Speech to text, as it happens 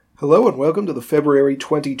Hello and welcome to the February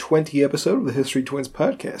 2020 episode of the History Twins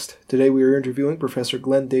podcast. Today we are interviewing Professor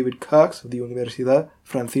Glenn David Cox of the Universidad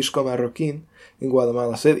Francisco Marroquín in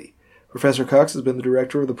Guatemala City. Professor Cox has been the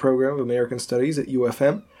director of the program of American Studies at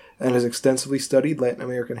UFM and has extensively studied Latin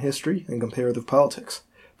American history and comparative politics.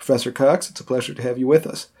 Professor Cox, it's a pleasure to have you with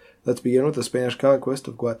us. Let's begin with the Spanish conquest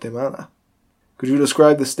of Guatemala. Could you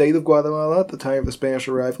describe the state of Guatemala at the time of the Spanish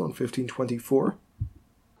arrival in 1524?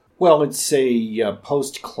 Well, it's a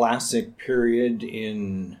post-classic period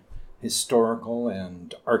in historical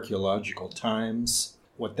and archaeological times.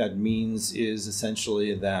 What that means is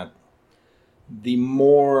essentially that the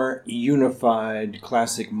more unified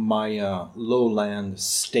classic Maya lowland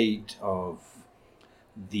state of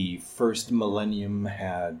the first millennium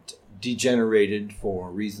had degenerated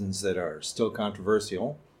for reasons that are still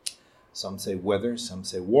controversial. Some say weather, some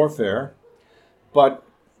say warfare, but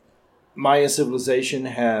Maya civilization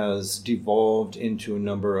has devolved into a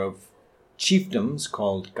number of chiefdoms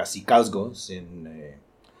called cacicazgos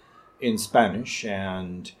in Spanish,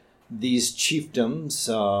 and these chiefdoms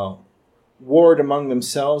warred among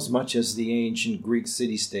themselves much as the ancient Greek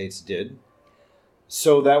city-states did.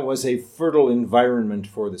 So that was a fertile environment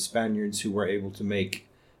for the Spaniards, who were able to make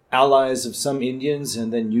allies of some Indians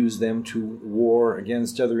and then use them to war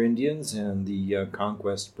against other Indians, and the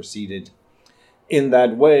conquest proceeded in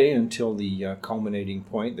that way until the culminating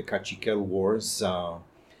point, the Caciquel Wars,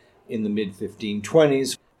 in the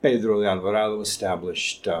mid-1520s. Pedro de Alvarado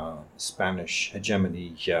established Spanish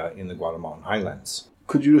hegemony in the Guatemalan highlands.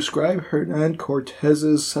 Could you describe Hernan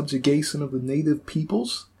Cortez's subjugation of the native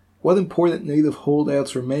peoples? What important native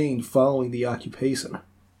holdouts remained following the occupation?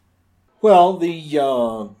 Well,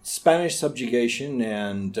 the Spanish subjugation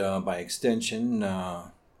and, by extension,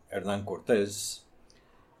 Hernan Cortez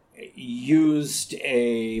used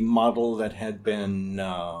a model that had been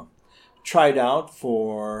tried out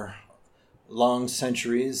for long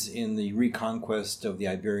centuries in the reconquest of the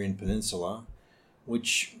Iberian Peninsula,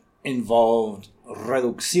 which involved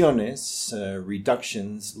reducciones,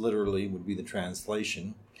 reductions, literally would be the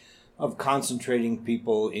translation, of concentrating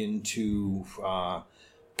people into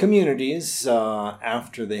communities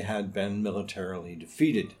after they had been militarily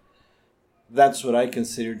defeated. That's what I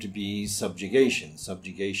consider to be subjugation.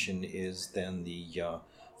 Subjugation is then the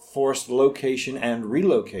forced location and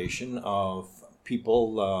relocation of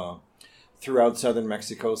people throughout southern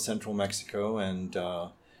Mexico, central Mexico, and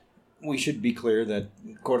we should be clear that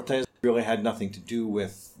Cortez really had nothing to do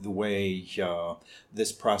with the way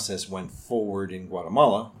this process went forward in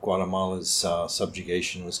Guatemala. Guatemala's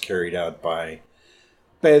subjugation was carried out by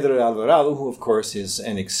Pedro de Alvarado, who of course is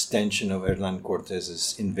an extension of Hernan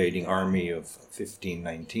Cortez's invading army of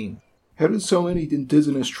 1519. How did so many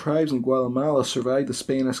indigenous tribes in Guatemala survive the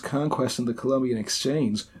Spanish conquest and the Columbian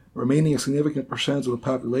exchange, remaining a significant percentage of the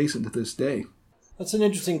population to this day? That's an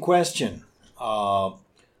interesting question. I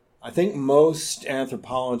think most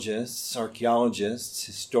anthropologists, archaeologists,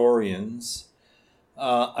 historians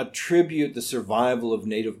attribute the survival of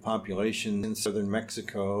native populations in southern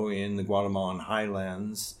Mexico, in the Guatemalan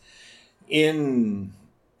highlands, in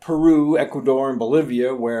Peru, Ecuador, and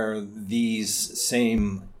Bolivia, where these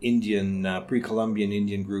same pre-Columbian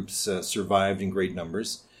Indian groups survived in great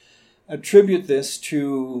numbers, attribute this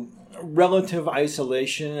to relative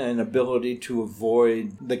isolation and ability to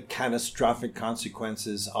avoid the catastrophic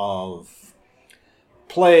consequences of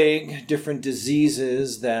plague, different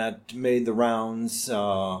diseases that made the rounds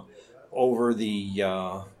over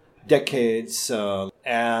the decades,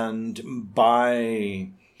 and by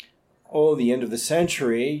the end of the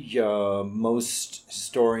century, most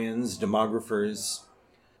historians, demographers,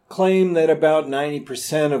 claim that about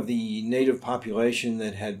 90% of the native population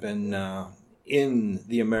that had been in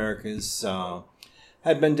the Americas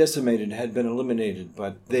had been decimated, had been eliminated,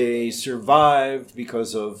 but they survived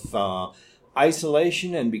because of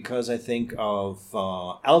isolation and because, I think, of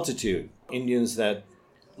altitude. Indians that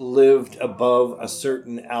lived above a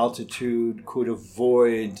certain altitude could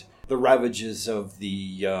avoid the ravages of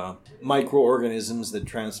the microorganisms that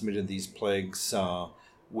transmitted these plagues,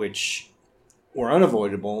 which were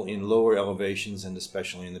unavoidable in lower elevations and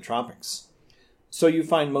especially in the tropics. So you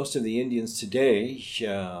find most of the Indians today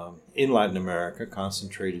in Latin America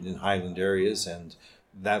concentrated in highland areas, and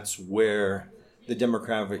that's where the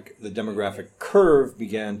demographic curve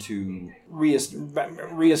began to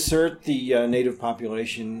reassert the native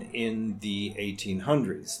population in the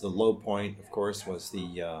 1800s. The low point, of course, was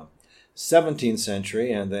the 17th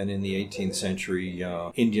century, and then in the 18th century,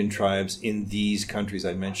 Indian tribes in these countries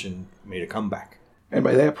I mentioned made a comeback. And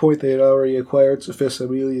by that point, they had already acquired sufficient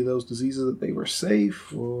immunity to those diseases that they were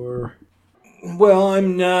safe, or? Well,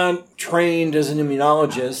 I'm not trained as an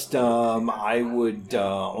immunologist. I would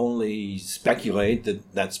only speculate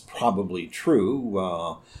that that's probably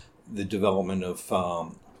true. The development of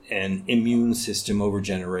an immune system over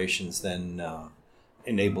generations then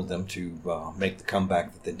enabled them to make the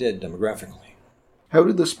comeback that they did demographically. How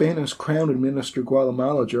did the Spanish crown administer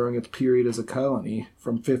Guatemala during its period as a colony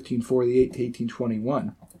from 1548 to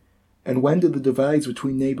 1821? And when did the divides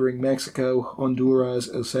between neighboring Mexico, Honduras,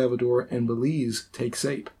 El Salvador, and Belize take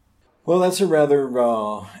shape? Well, that's a rather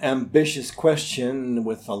ambitious question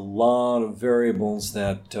with a lot of variables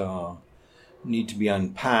that need to be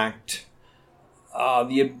unpacked.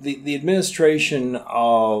 The administration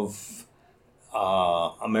of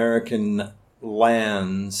American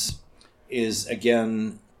lands is,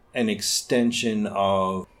 again, an extension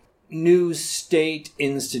of new state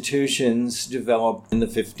institutions developed in the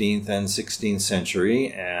 15th and 16th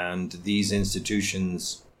century, and these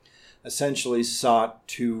institutions essentially sought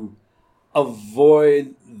to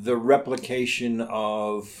avoid the replication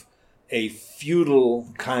of a feudal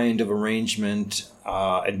kind of arrangement,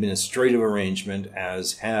 administrative arrangement,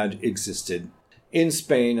 as had existed in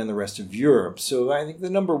Spain and the rest of Europe. So I think the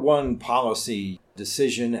number one policy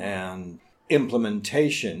decision and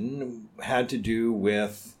implementation had to do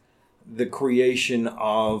with the creation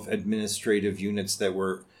of administrative units that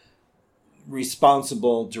were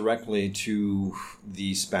responsible directly to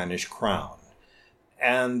the Spanish crown,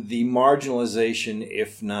 and the marginalization,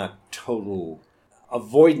 if not total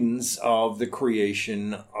avoidance, of the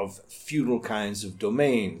creation of feudal kinds of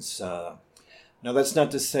domains. Now, that's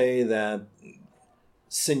not to say that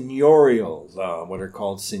seigneurial, what are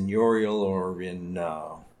called seigneurial, or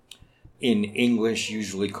in English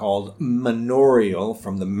usually called manorial,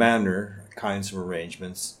 from the manor kinds of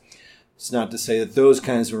arrangements. It's not to say that those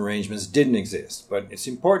kinds of arrangements didn't exist, but it's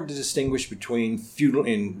important to distinguish between feudal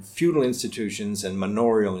institutions and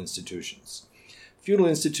manorial institutions. Feudal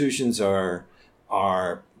institutions are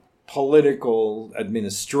political,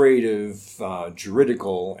 administrative,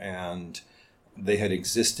 juridical, and they had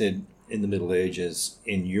existed in the Middle Ages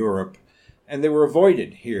in Europe, and they were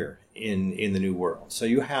avoided here in the New World. So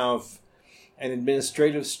you have an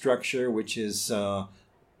administrative structure which is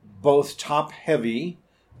both top-heavy,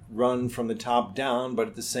 run from the top down, but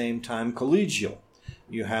at the same time collegial.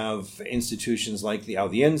 You have institutions like the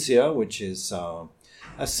audiencia, which is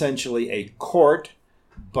essentially a court,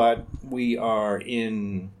 but we are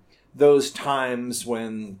in those times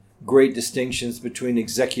when great distinctions between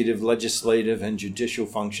executive, legislative, and judicial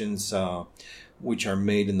functions, which are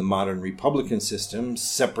made in the modern republican system,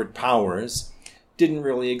 separate powers, didn't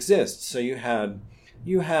really exist. So you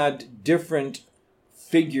had different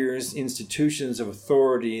figures, institutions of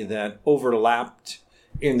authority that overlapped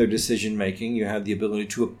in their decision making. You had the ability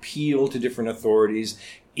to appeal to different authorities,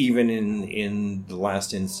 even in the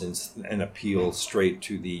last instance, an appeal straight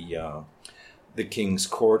to the king's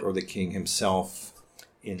court or the king himself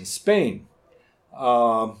in Spain.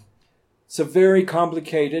 So very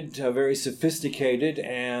complicated, very sophisticated,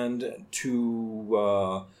 and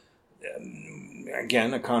to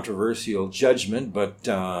again, a controversial judgment, but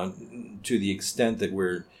to the extent that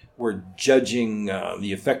we're judging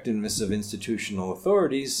the effectiveness of institutional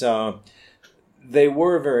authorities, they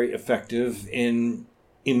were very effective in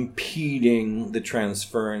impeding the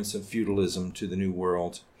transference of feudalism to the New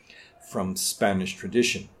World from Spanish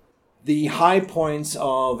tradition. The high points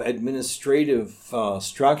of administrative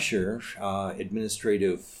structure,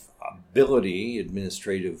 administrative ability,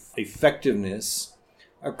 administrative effectiveness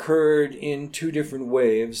occurred in two different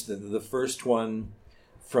waves. The first one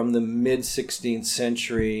from the mid-16th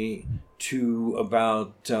century to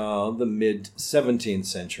about the mid-17th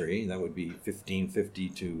century. That would be 1550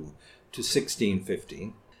 to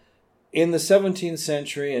 1650. In the 17th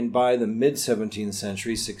century, and by the mid-17th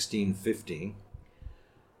century, 1650,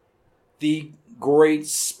 the great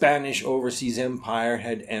Spanish overseas empire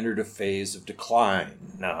had entered a phase of decline.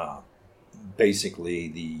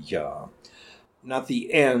 Basically, not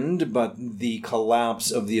the end, but the collapse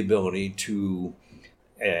of the ability to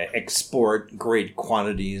export great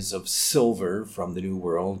quantities of silver from the New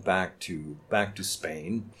World back to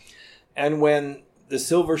Spain. And when the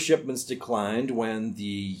silver shipments declined, when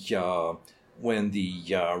the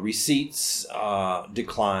receipts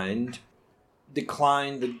declined, the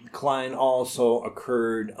decline also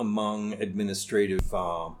occurred among administrative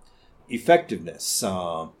effectiveness.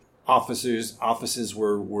 Offices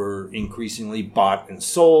were increasingly bought and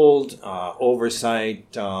sold.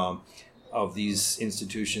 Oversight of these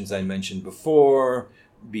institutions I mentioned before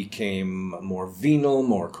became more venal,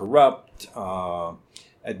 more corrupt.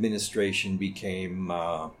 Administration became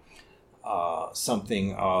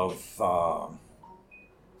something of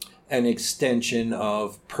an extension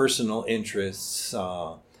of personal interests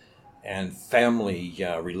and family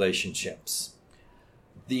relationships.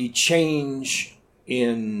 The change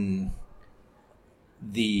in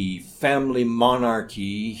the family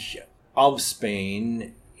monarchy of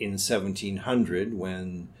Spain in 1700,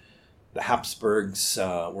 when the Habsburgs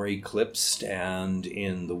were eclipsed, and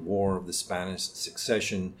in the War of the Spanish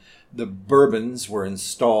Succession, the Bourbons were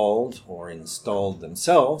installed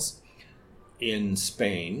themselves in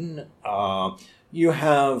Spain. You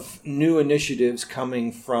have new initiatives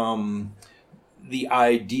coming from the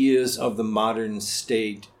ideas of the modern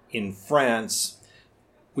state in France,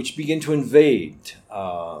 which begin to invade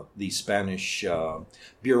the Spanish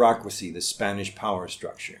bureaucracy, the Spanish power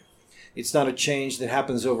structure. It's not a change that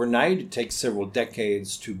happens overnight. It takes several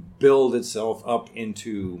decades to build itself up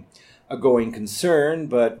into a going concern,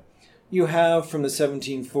 but you have from the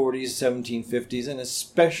 1740s, 1750s, and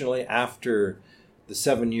especially after the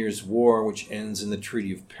 7 Years' War, which ends in the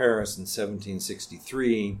Treaty of Paris in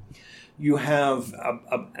 1763, you have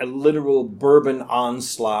a literal Bourbon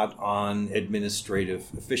onslaught on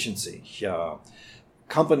administrative efficiency.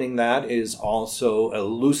 Accompanying that is also a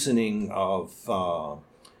loosening of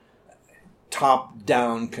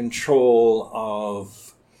top-down control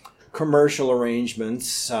of commercial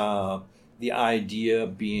arrangements, the idea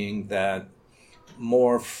being that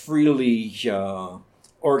more freely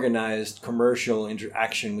organized commercial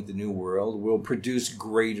interaction with the New World will produce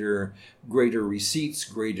greater receipts,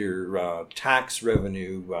 greater tax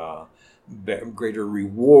revenue, greater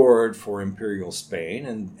reward for imperial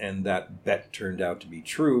Spain, and that bet turned out to be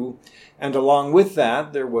true. And along with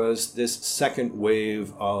that, there was this second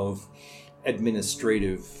wave of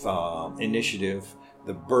administrative initiative,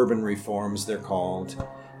 the Bourbon reforms, they're called.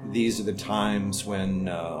 These are the times when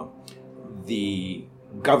the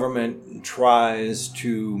government tries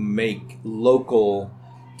to make local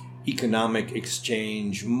economic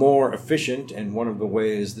exchange more efficient, and one of the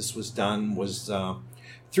ways this was done was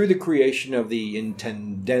through the creation of the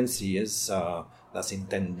intendencias, las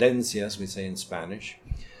intendencias, we say in Spanish.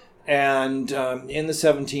 And in the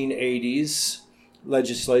 1780s,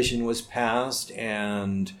 legislation was passed,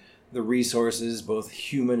 and the resources, both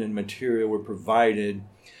human and material, were provided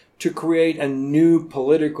to create a new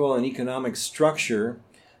political and economic structure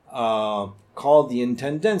called the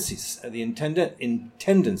intendencias.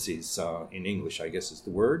 Intendencies, in English, I guess is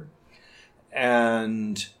the word.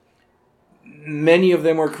 And many of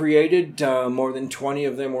them were created, more than 20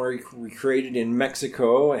 of them were created in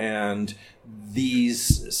Mexico, and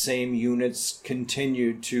these same units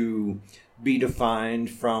continued to be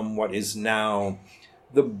defined from what is now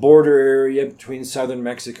the border area between southern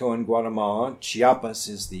Mexico and Guatemala. Chiapas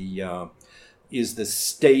is the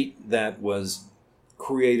state that was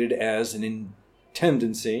created as an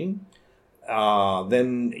intendency.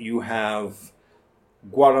 Then you have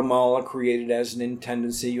Guatemala created as an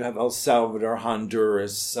intendency. You have El Salvador,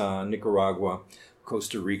 Honduras, Nicaragua,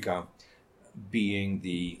 Costa Rica being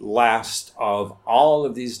the last of all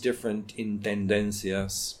of these different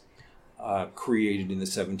intendencias created in the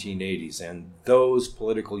 1780s. And those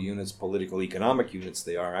political units, political economic units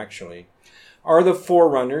they are actually, are the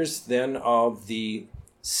forerunners then of the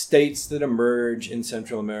states that emerge in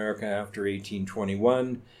Central America after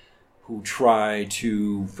 1821, who try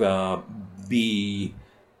to be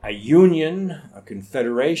a union, a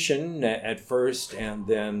confederation at first, and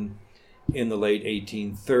then in the late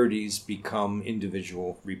 1830s become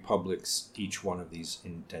individual republics, each one of these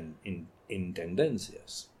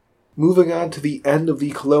intendencias. Moving on to the end of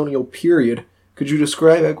the colonial period, could you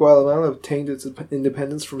describe how Guatemala obtained its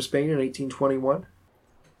independence from Spain in 1821?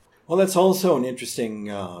 Well, that's also an interesting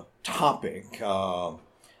topic.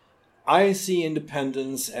 I see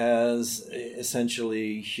independence as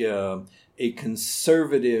essentially a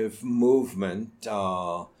conservative movement,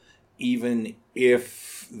 even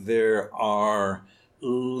if there are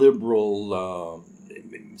liberal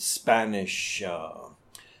Spanish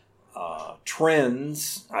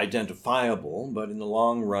trends identifiable, but in the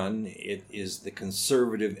long run, it is the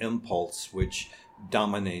conservative impulse which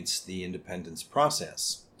dominates the independence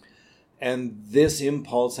process. And this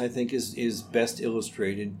impulse, I think, is best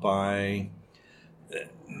illustrated by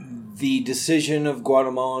the decision of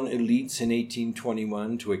Guatemalan elites in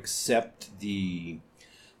 1821 to accept the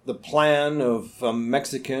plan of a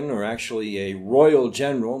Mexican, or actually a royal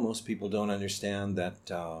general. Most people don't understand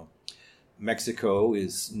that Mexico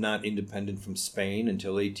is not independent from Spain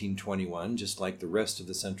until 1821, just like the rest of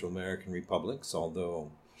the Central American republics,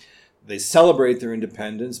 although they celebrate their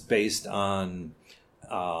independence based on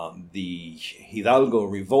the Hidalgo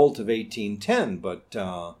revolt of 1810, but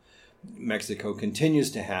Mexico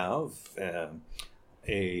continues to have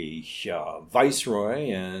a viceroy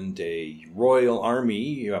and a royal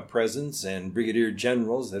army presence and brigadier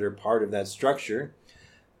generals that are part of that structure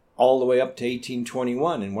all the way up to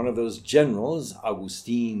 1821. And one of those generals,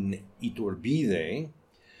 Agustin Iturbide,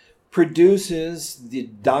 produces the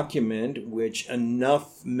document which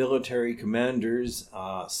enough military commanders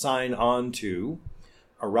sign on to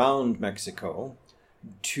around Mexico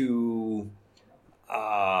to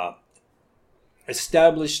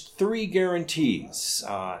establish 3 guarantees.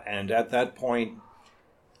 And at that point,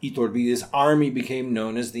 Iturbide's army became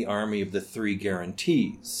known as the Army of the 3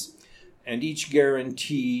 Guarantees. And each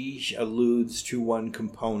guarantee alludes to one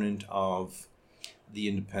component of the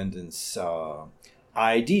independence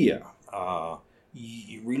idea.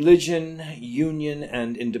 Religion, union,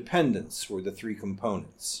 and independence were the 3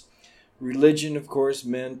 components. Religion, of course,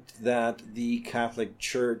 meant that the Catholic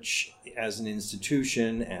Church as an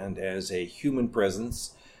institution and as a human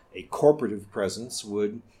presence, a corporative presence,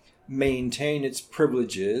 would maintain its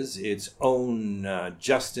privileges, its own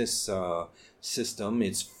justice system,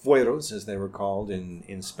 its fueros, as they were called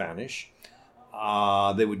in Spanish.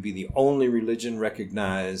 They would be the only religion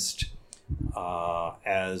recognized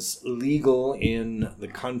as legal in the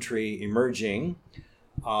country emerging.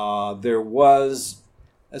 There was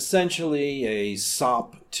essentially a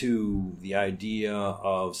sop to the idea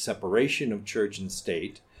of separation of church and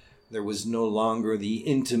state. There was no longer the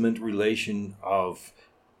intimate relation of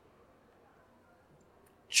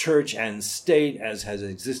church and state as has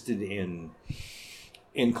existed in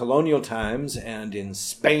colonial times and in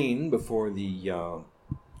Spain before the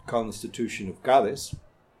Constitution of Cádiz.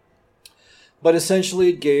 But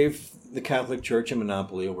essentially it gave the Catholic Church a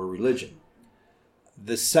monopoly over religion.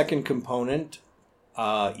 The second component,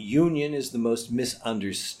 union, is the most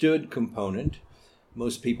misunderstood component.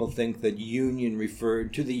 Most people think that union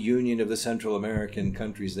referred to the union of the Central American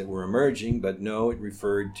countries that were emerging, but no, it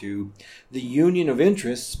referred to the union of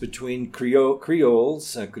interests between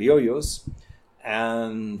criollos,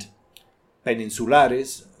 and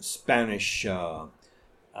peninsulares, Spanish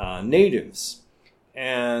natives.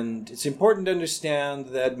 And it's important to understand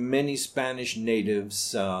that many Spanish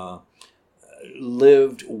natives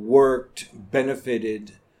lived, worked,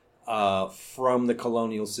 benefited from the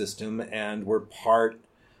colonial system and were part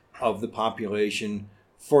of the population,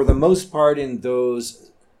 for the most part, in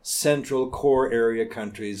those central core area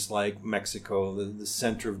countries like Mexico, the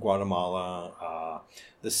center of Guatemala,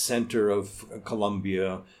 the center of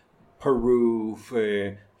Colombia, Peru,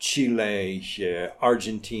 Chile,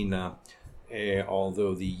 Argentina,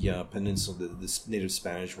 although the peninsula, the native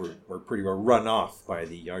Spanish were pretty well run off by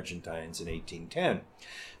the Argentines in 1810.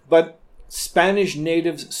 But Spanish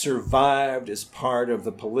natives survived as part of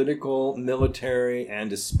the political, military,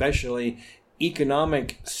 and especially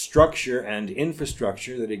economic structure and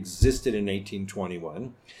infrastructure that existed in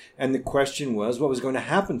 1821. And the question was, what was going to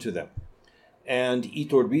happen to them? And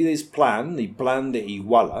Iturbide's plan, the Plan de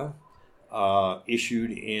Iguala,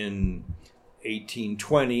 issued in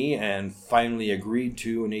 1820 and finally agreed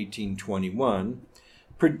to in 1821,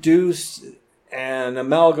 produced an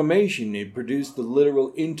amalgamation. It produced the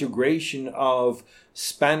literal integration of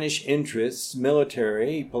Spanish interests,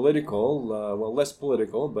 military, political, well, less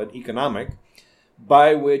political, but economic,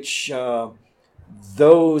 by which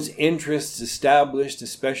those interests established,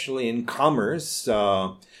 especially in commerce,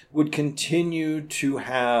 would continue to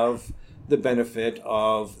have the benefit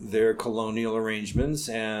of their colonial arrangements,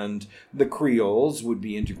 and the Creoles would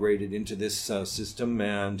be integrated into this system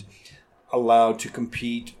and allowed to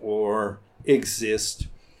compete or exist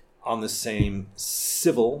on the same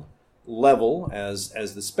civil level as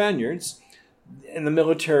the Spaniards. In the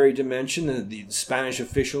military dimension, the Spanish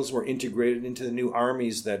officials were integrated into the new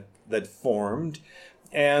armies that formed,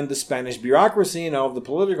 and the Spanish bureaucracy and all of the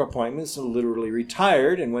political appointments literally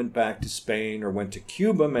retired and went back to Spain or went to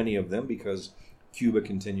Cuba, many of them, because Cuba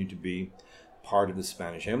continued to be part of the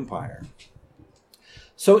Spanish Empire.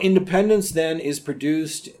 So independence then is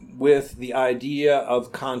produced with the idea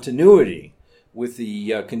of continuity, with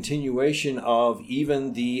the continuation of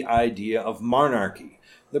even the idea of monarchy.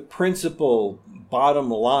 The principal bottom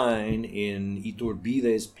line in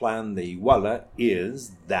Iturbide's Plan de Iguala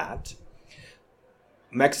is that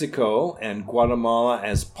Mexico and Guatemala,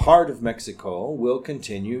 as part of Mexico, will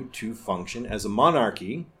continue to function as a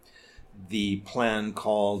monarchy. The plan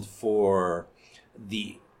called for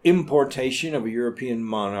the importation of a European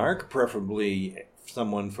monarch, preferably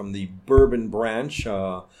someone from the Bourbon branch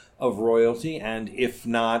of royalty, and if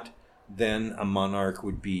not, then a monarch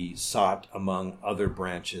would be sought among other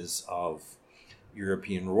branches of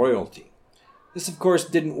European royalty. This, of course,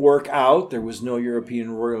 didn't work out. There was no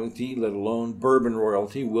European royalty, let alone Bourbon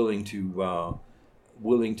royalty, willing to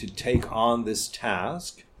take on this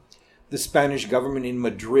task. The Spanish government in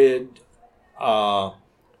Madrid, when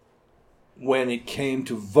it came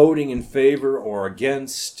to voting in favor or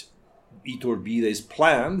against Iturbide's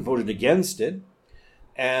plan, voted against it.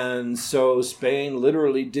 And so Spain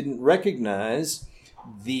literally didn't recognize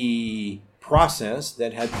the process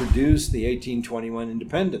that had produced the 1821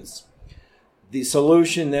 independence. The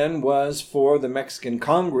solution then was for the Mexican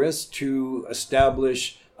Congress to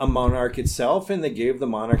establish a monarch itself, and they gave the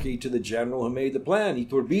monarchy to the general who made the plan,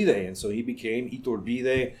 Iturbide, and so he became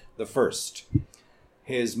Iturbide the First.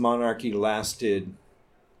 His monarchy lasted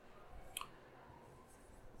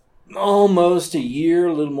almost a year,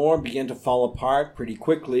 a little more, began to fall apart pretty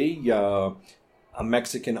quickly. A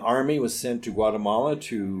Mexican army was sent to Guatemala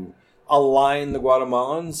to align the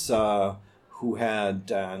Guatemalans, who had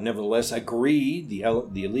nevertheless agreed, the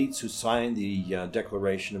elites who signed the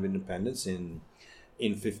Declaration of Independence in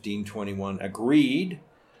 1521 agreed.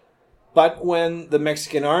 But when the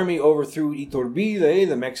Mexican army overthrew Iturbide,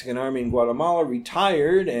 the Mexican army in Guatemala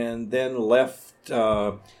retired and then left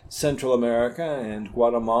Central America and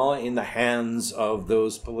Guatemala in the hands of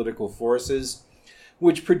those political forces,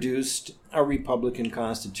 which produced a Republican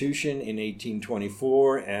Constitution in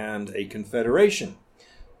 1824 and a Confederation,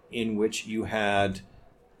 in which you had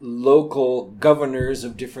local governors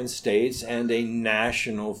of different states and a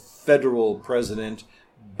national federal president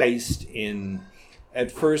based in,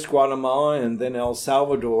 at first, Guatemala and then El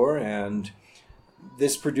Salvador. And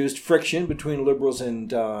this produced friction between liberals and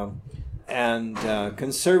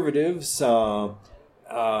conservatives.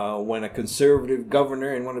 When a conservative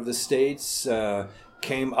governor in one of the states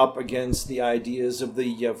came up against the ideas of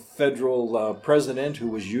the federal president, who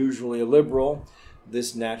was usually a liberal,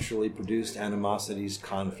 this naturally produced animosities,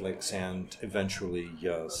 conflicts, and eventually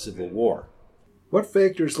civil war. What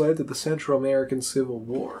factors led to the Central American Civil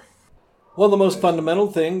War? Well, the most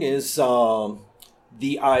fundamental thing is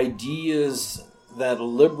the ideas that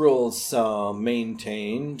liberals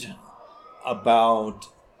maintained about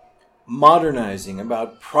modernizing,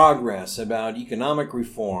 about progress, about economic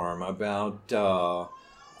reform, about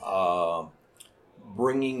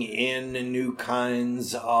bringing in new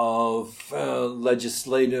kinds of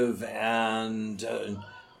legislative and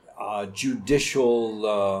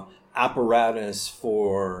judicial apparatus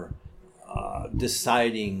for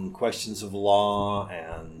deciding questions of law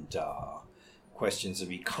and questions of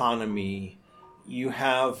economy. You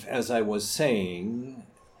have, as I was saying,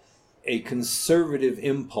 a conservative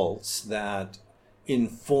impulse that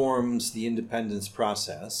informs the independence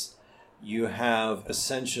process. You have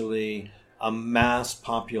essentially a mass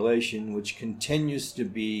population which continues to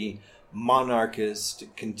be monarchist,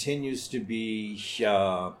 continues to be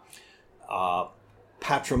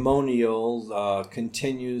patrimonial,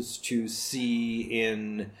 continues to see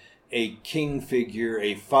in a king figure,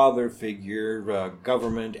 a father figure,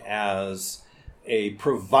 government as a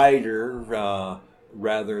provider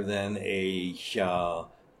rather than a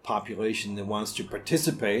population that wants to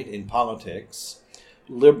participate in politics.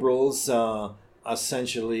 Liberals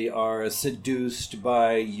essentially are seduced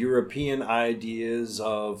by European ideas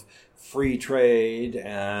of free trade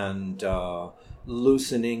and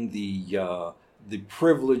loosening the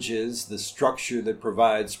privileges, the structure that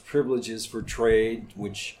provides privileges for trade,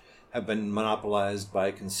 which have been monopolized by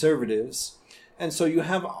conservatives. And so you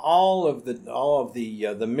have all of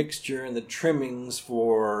the mixture and the trimmings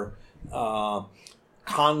for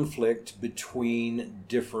conflict between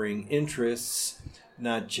differing interests,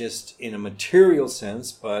 not just in a material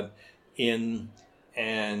sense, but in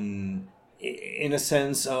a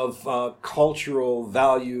sense of cultural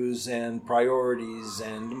values and priorities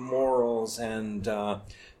and morals and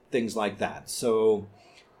things like that. So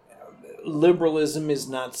liberalism is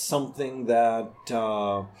not something that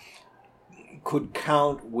could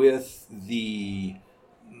count with the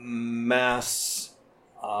mass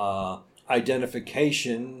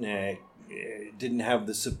identification. It didn't have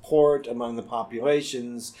the support among the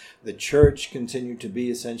populations. The church continued to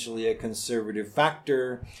be essentially a conservative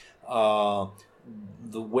factor. The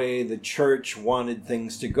way the church wanted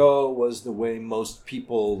things to go was the way most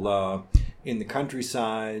people in the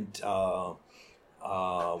countryside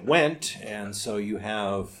went, and so you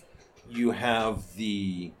have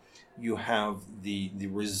the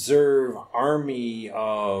reserve army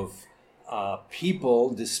of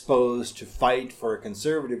people disposed to fight for a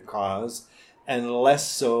conservative cause, and less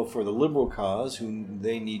so for the liberal cause, whom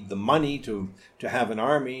they need the money to have an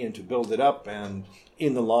army and to build it up, and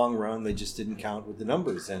in the long run they just didn't count with the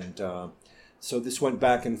numbers. And So this went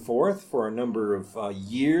back and forth for a number of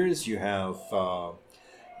years. You have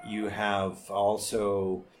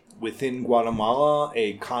also within Guatemala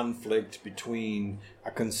a conflict between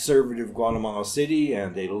a conservative Guatemala City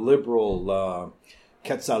and a liberal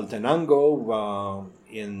Quetzaltenango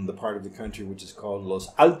in the part of the country which is called Los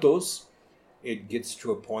Altos. It gets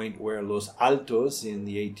to a point where Los Altos in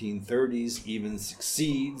the 1830s even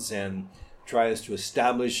succeeds and tries to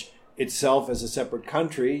establish itself as a separate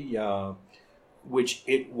country, which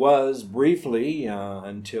it was briefly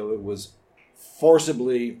until it was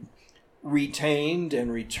forcibly retained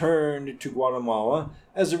and returned to Guatemala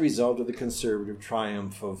as a result of the conservative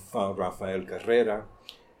triumph of Rafael Carrera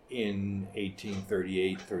in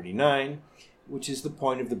 1838-39, which is the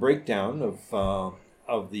point of the breakdown of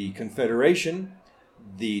the Confederation,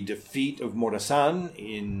 the defeat of Morazan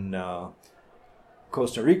in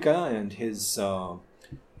Costa Rica, and his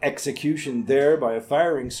execution there by a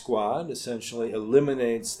firing squad essentially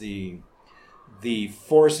eliminates the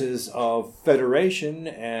forces of federation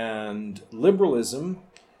and liberalism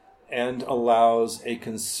and allows a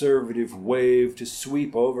conservative wave to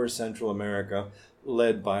sweep over Central America,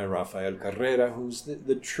 led by Rafael Carrera, who's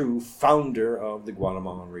the true founder of the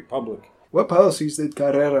Guatemalan Republic. What policies did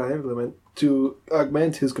Carrera implement to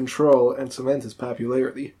augment his control and cement his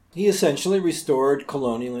popularity? He essentially restored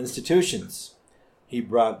colonial institutions. He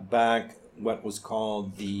brought back what was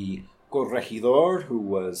called the corregidor, who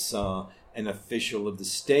was an official of the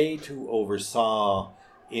state who oversaw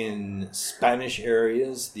in Spanish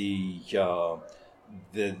areas the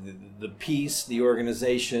peace, the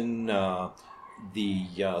organization, the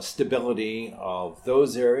stability of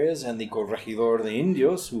those areas, and the corregidor de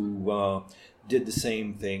indios, who did the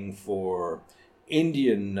same thing for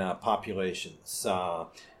Indian populations.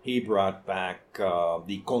 He brought back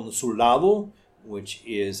the consulado, which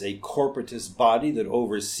is a corporatist body that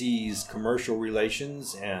oversees commercial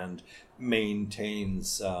relations and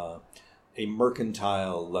maintains a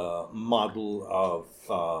mercantile model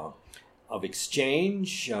of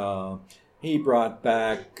exchange. He brought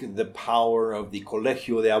back the power of the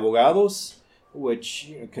Colegio de Abogados,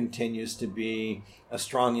 which continues to be a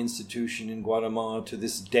strong institution in Guatemala to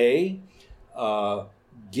this day,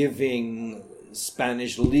 giving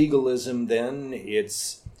Spanish legalism then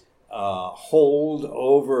its hold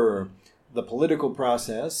over the political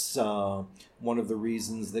process. One of the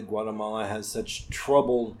reasons that Guatemala has such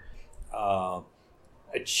trouble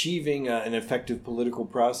achieving an effective political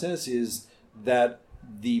process is that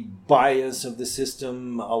the bias of the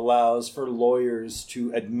system allows for lawyers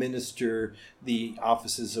to administer the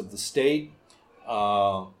offices of the state,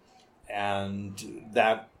 and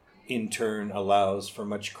that in turn allows for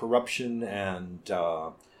much corruption and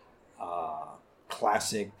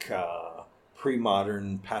classic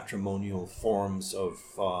pre-modern patrimonial forms of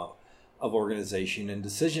organization and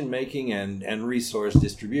decision making and resource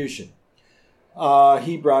distribution.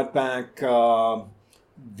 He brought back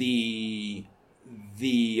the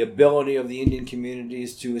ability of the Indian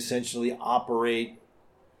communities to essentially operate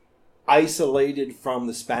isolated from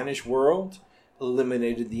the Spanish world,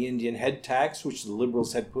 eliminated the Indian head tax, which the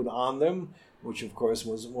liberals had put on them, which of course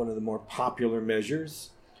was one of the more popular measures.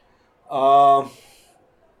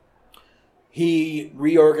 He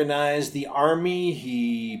reorganized the army.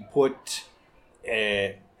 He put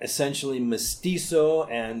essentially mestizo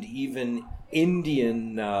and even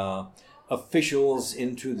Indian officials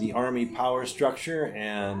into the army power structure,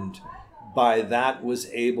 and by that was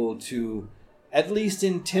able to at least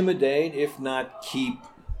intimidate, if not keep,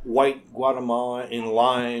 white Guatemala in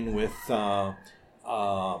line with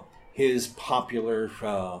his popular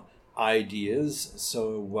ideas.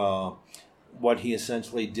 So what he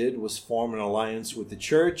essentially did was form an alliance with the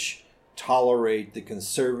church, tolerate the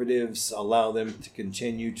conservatives, allow them to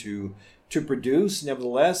continue to produce,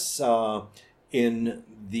 nevertheless, in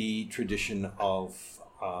the tradition of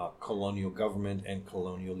colonial government and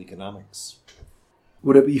colonial economics.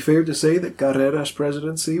 Would it be fair to say that Carrera's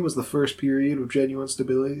presidency was the first period of genuine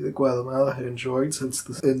stability that Guatemala had enjoyed since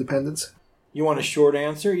the independence? You want a short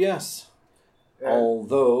answer? Yes.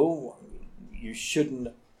 Although you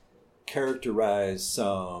shouldn't characterize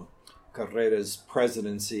Carrera's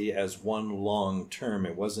presidency as one long term.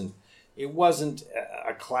 It wasn't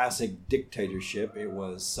a classic dictatorship. It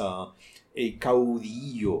was a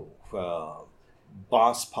caudillo,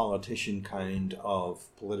 boss politician kind of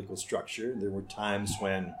political structure. There were times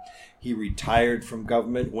when he retired from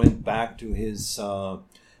government, went back to his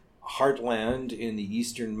heartland in the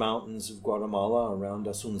eastern mountains of Guatemala around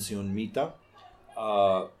Asuncion Mita,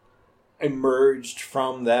 emerged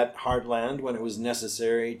from that heartland when it was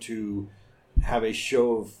necessary to have a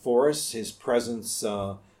show of force. His presence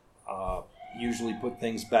usually put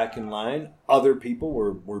things back in line. Other people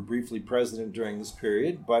were briefly president during this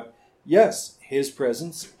period, but yes, his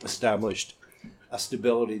presence established a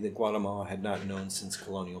stability that Guatemala had not known since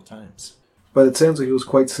colonial times. But it sounds like it was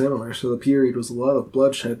quite similar, so the period was a lot of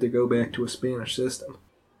bloodshed to go back to a Spanish system.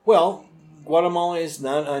 Well, Guatemala is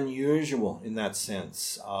not unusual in that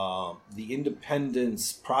sense. The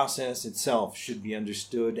independence process itself should be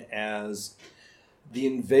understood as the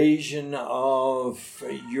invasion of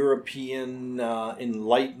European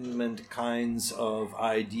Enlightenment kinds of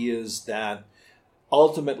ideas that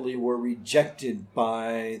ultimately were rejected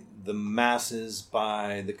by the masses,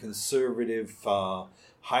 by the conservative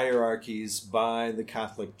hierarchies, by the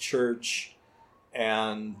Catholic Church.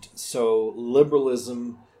 And so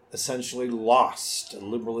liberalism essentially lost.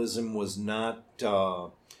 Liberalism was not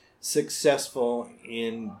successful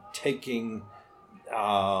in taking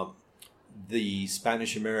the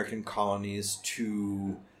Spanish American colonies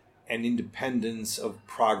to an independence of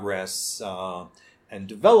progress and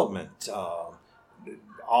development.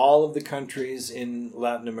 All of the countries in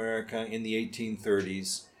Latin America in the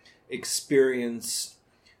 1830s experienced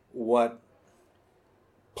what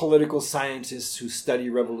political scientists who study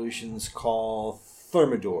revolutions call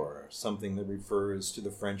thermidor, something that refers to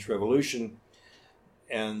the French Revolution,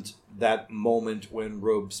 and that moment when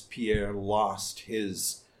Robespierre lost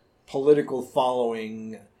his political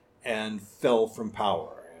following and fell from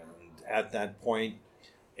power. And at that point,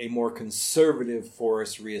 a more conservative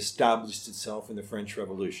force reestablished itself in the French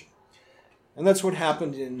Revolution. And that's what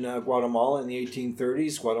happened in Guatemala in the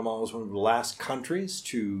 1830s. Guatemala was one of the last countries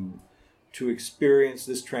to experience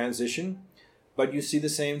this transition. But you see the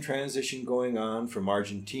same transition going on from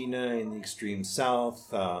Argentina in the extreme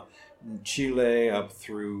south, Chile up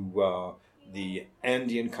through the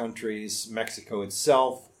Andean countries. Mexico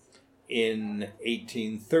itself in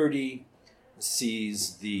 1830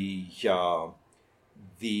 sees the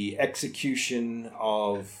execution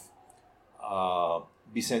of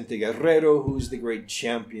Vicente Guerrero, who's the great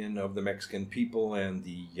champion of the Mexican people and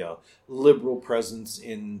the liberal presence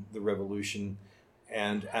in the revolution.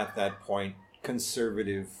 And at that point,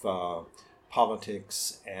 conservative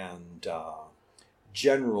politics and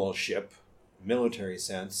generalship, military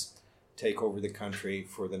sense, take over the country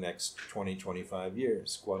for the next 20, 25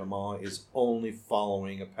 years. Guatemala is only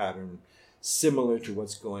following a pattern similar to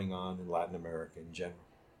what's going on in Latin America in general.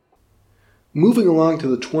 Moving along to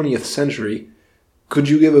the 20th century, could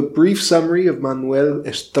you give a brief summary of Manuel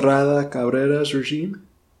Estrada Cabrera's regime?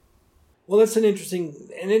 Well, that's an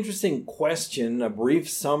interesting question. A brief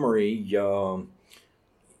summary.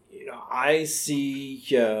 I see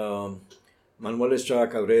Manuel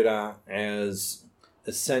Estrada Cabrera as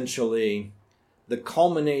essentially the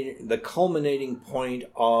culminating point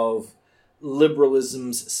of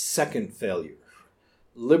liberalism's second failure.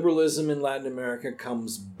 Liberalism in Latin America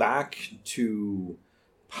comes back to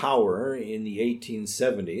power in the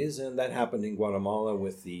 1870s, and that happened in Guatemala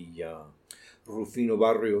with the Rufino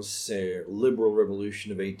Barrios liberal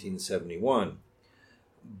revolution of 1871.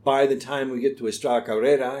 By the time we get to Estrada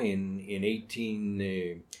Cabrera in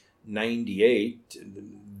 1898,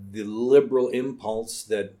 the liberal impulse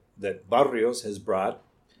that Barrios has brought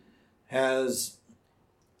has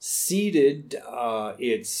ceded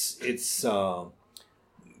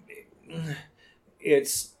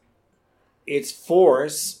its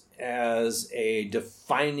force as a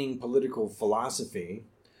defining political philosophy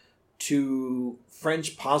to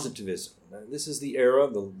French positivism. Now, this is the era,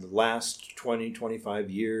 the last 20, 25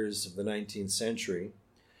 years of the 19th century,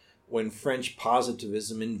 when French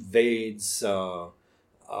positivism invades the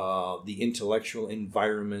intellectual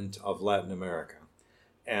environment of Latin America.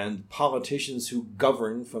 And politicians who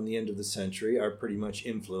govern from the end of the century are pretty much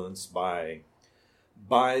influenced by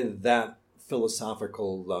that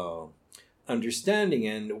philosophical understanding.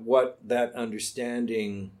 And what that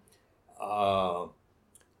understanding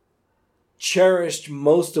cherished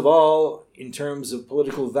most of all in terms of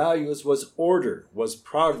political values was order, was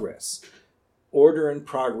progress. Order and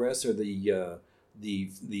progress are the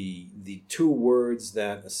two words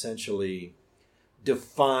that essentially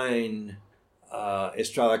define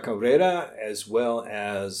Estrada Cabrera, as well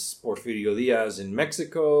as Porfirio Diaz in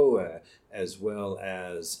Mexico, as well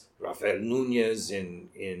as Rafael Núñez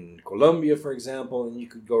in Colombia, for example, and you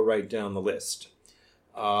could go right down the list.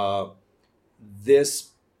 This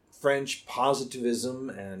French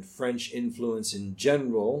positivism and French influence in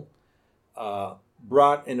general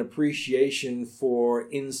brought an appreciation for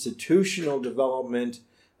institutional development,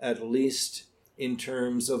 at least in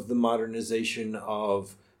terms of the modernization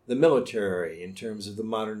of the military, in terms of the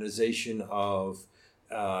modernization of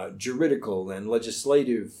juridical and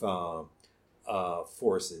legislative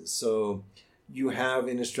forces. So you have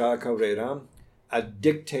in Estrada Cabrera a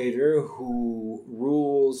dictator who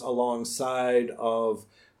rules alongside of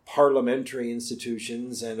parliamentary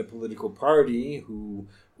institutions and a political party who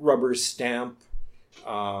rubber stamp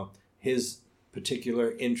his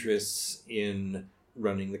particular interests in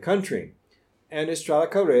running the country. And Estrada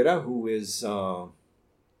Cabrera, who is, or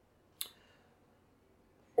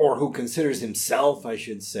who considers himself, I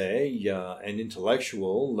should say, an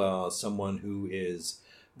intellectual, someone who is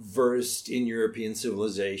versed in European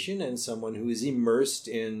civilization and someone who is immersed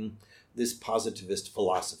in this positivist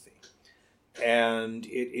philosophy. And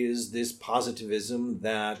it is this positivism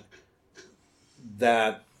that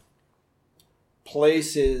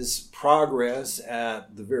places progress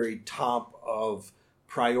at the very top of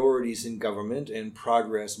priorities in government, and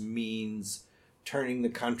progress means turning the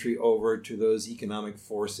country over to those economic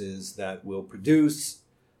forces that will produce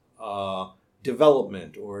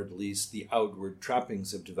development, or at least the outward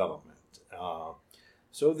trappings of development.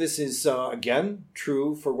 So this is, again,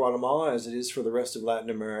 true for Guatemala as it is for the rest of Latin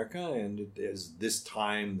America, and it is this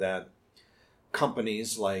time that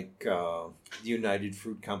companies like the United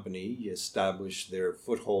Fruit Company established their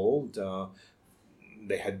foothold.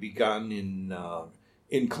 They had begun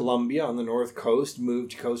in Colombia on the north coast,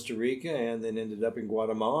 moved to Costa Rica, and then ended up in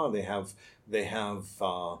Guatemala. They have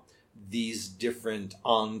these different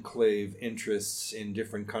enclave interests in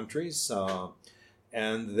different countries,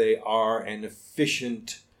 and they are an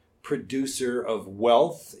efficient producer of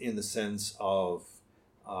wealth in the sense of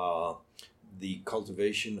the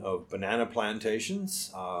cultivation of banana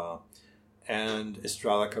plantations. And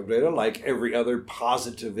Estrada Cabrera, like every other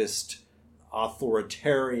positivist,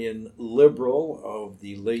 authoritarian liberal of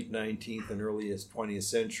the late 19th and earliest 20th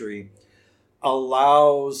century,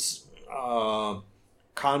 allows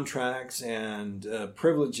contracts and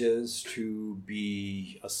privileges to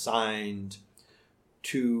be assigned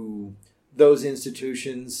to those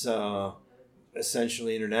institutions,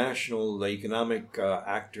 essentially international economic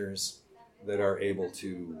actors that are able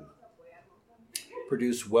to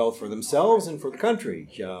produce wealth for themselves and for the country.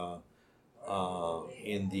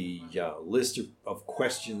 In the list of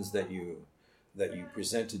questions that you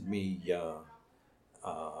presented me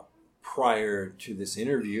prior to this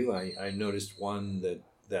interview, I noticed one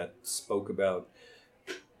that spoke about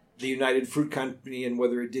the United Fruit Company and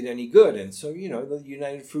whether it did any good. And so, the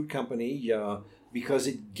United Fruit Company, because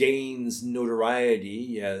it gains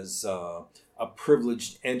notoriety as a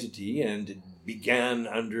privileged entity, and it began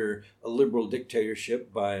under a liberal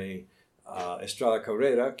dictatorship by Estrada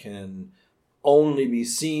Cabrera, can only be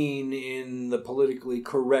seen in the politically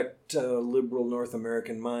correct liberal North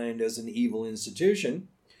American mind as an evil institution,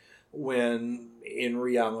 when in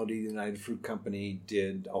reality the United Fruit Company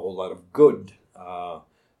did a whole lot of good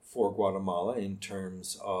for Guatemala in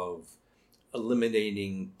terms of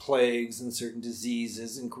eliminating plagues and certain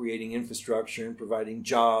diseases and creating infrastructure and providing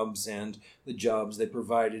jobs. And the jobs they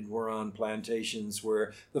provided were on plantations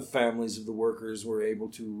where the families of the workers were able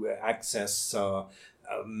to access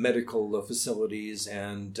medical facilities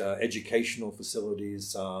and educational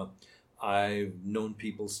facilities. I've known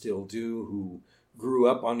people, still do, who grew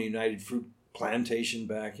up on a United Fruit plantation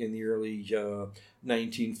back in the early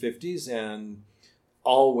 1950s and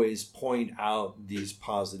always point out these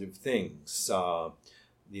positive things. The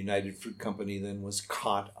United Fruit Company then was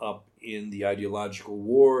caught up in the ideological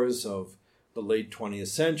wars of the late 20th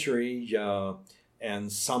century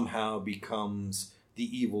and somehow becomes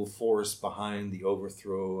the evil force behind the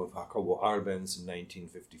overthrow of Jacobo Arbenz in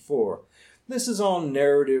 1954. This is all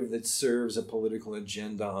narrative that serves a political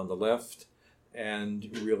agenda on the left and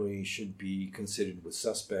really should be considered with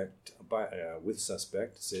suspect.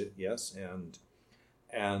 Yes,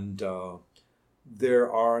 and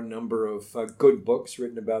there are a number of good books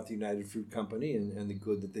written about the United Fruit Company and the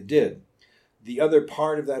good that they did. The other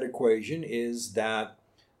part of that equation is that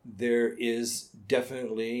there is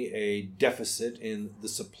definitely a deficit in the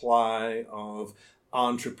supply of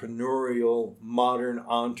modern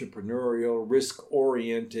entrepreneurial,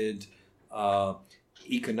 risk-oriented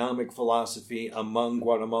economic philosophy among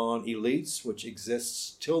Guatemalan elites, which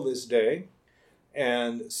exists till this day.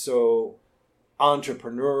 And so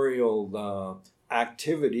entrepreneurial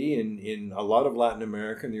activity in a lot of Latin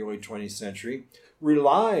America in the early 20th century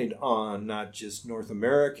relied on not just North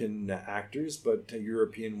American actors, but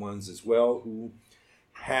European ones as well, who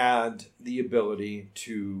had the ability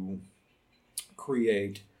to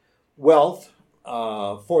create wealth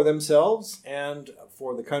for themselves and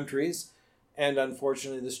for the countries. And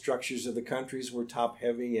unfortunately, the structures of the countries were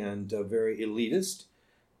top-heavy and very elitist.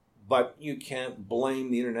 but you can't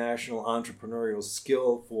blame the international entrepreneurial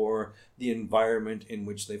skill for the environment in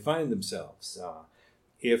which they find themselves.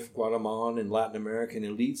 If Guatemalan and Latin American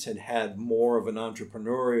elites had had more of an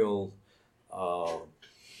entrepreneurial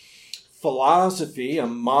philosophy, a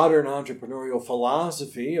modern entrepreneurial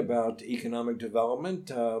philosophy about economic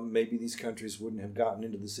development, maybe these countries wouldn't have gotten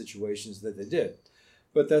into the situations that they did.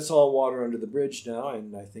 But that's all water under the bridge now,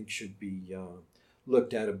 and I think should be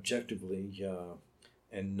looked at objectively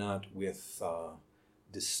and not with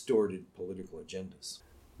distorted political agendas.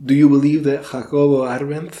 Do you believe that Jacobo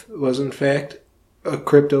Arbenz was in fact a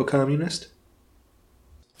crypto-communist?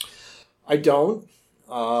 I don't.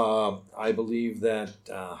 I believe that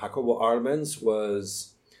Jacobo Arbenz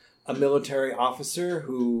was a military officer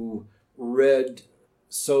who read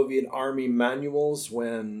Soviet Army manuals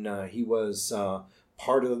when he was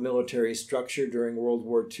part of the military structure during World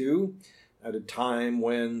War II, at a time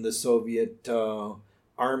when the Soviet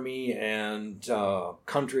Army and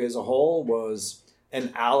country as a whole was an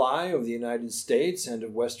ally of the United States and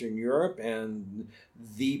of Western Europe, and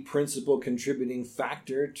the principal contributing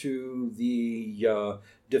factor to the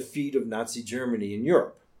defeat of Nazi Germany in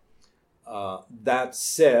Europe. That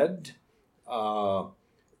said,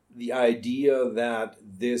 the idea that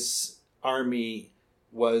this army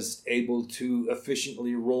was able to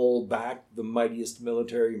efficiently roll back the mightiest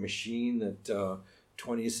military machine that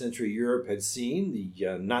 20th century Europe had seen,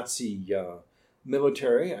 the Nazi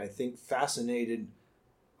military, I think fascinated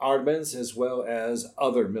Arbenz as well as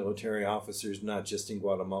other military officers, not just in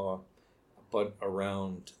Guatemala, but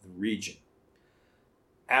around the region.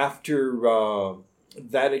 After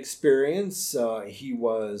that experience, he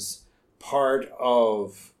was part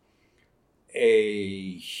of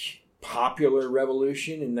a popular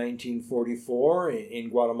revolution in 1944 in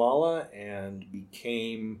Guatemala and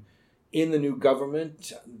became, in the new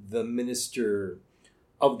government, the Minister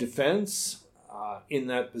of Defense. In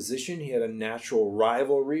that position, he had a natural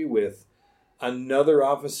rivalry with another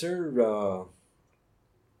officer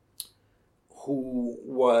who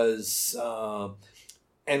was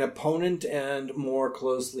an opponent and more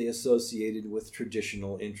closely associated with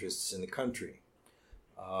traditional interests in the country.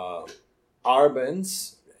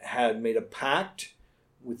 Arbenz had made a pact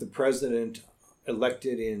with the president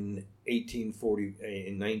elected in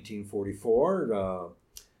 1944,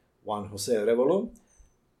 Juan Jose Arevalo,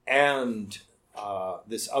 and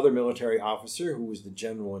this other military officer who was the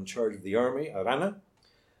general in charge of the army, Arana.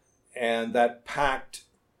 And that pact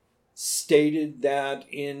stated that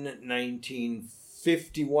in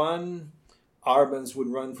 1951, Arbenz would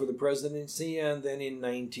run for the presidency, and then in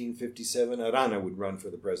 1957, Arana would run for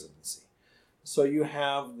the presidency. So you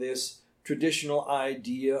have this traditional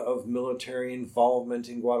idea of military involvement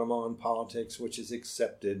in Guatemalan politics, which is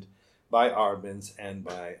accepted by Arbenz and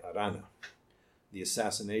by Arana. The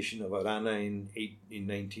assassination of Arana in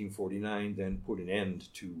 1949 then put an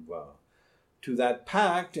end to that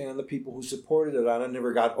pact, and the people who supported Arana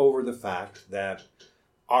never got over the fact that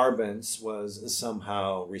Arbenz was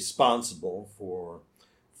somehow responsible for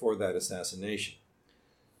that assassination.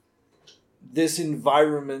 This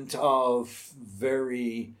environment of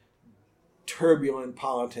very turbulent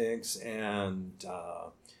politics and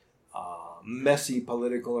messy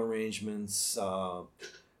political arrangements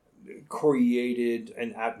created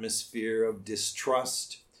an atmosphere of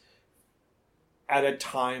distrust at a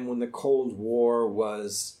time when the Cold War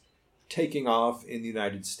was taking off in the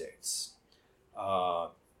United States.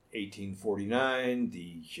 1849,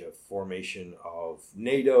 the formation of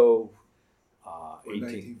NATO.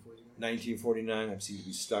 1949, I seem to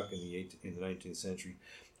be stuck in the 19th century.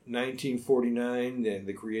 1949,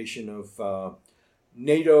 the creation of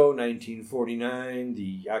NATO. 1949,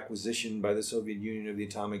 the acquisition by the Soviet Union of the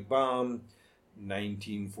atomic bomb.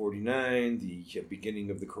 1949, the beginning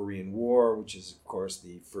of the Korean War, which is, of course,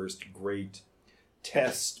 the first great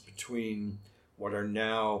test between what are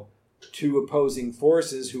now two opposing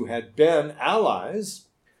forces who had been allies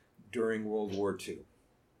during World War II.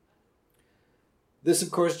 This, of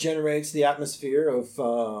course, generates the atmosphere of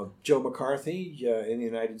Joe McCarthy in the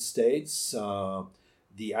United States,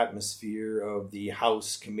 the atmosphere of the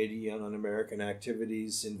House Committee on Un-American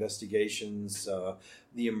Activities, investigations,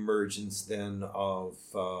 the emergence then of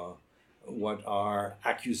what are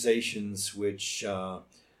accusations which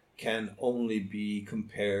can only be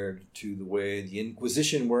compared to the way the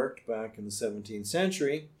Inquisition worked back in the 17th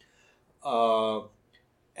century.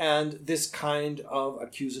 And this kind of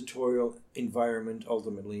accusatorial environment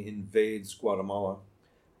ultimately invades Guatemala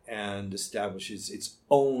and establishes its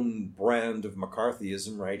own brand of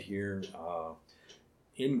McCarthyism right here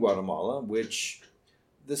in Guatemala, which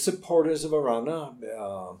the supporters of Arana,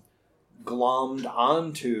 glommed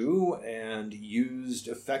onto and used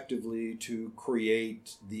effectively to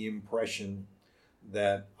create the impression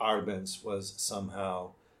that Arbenz was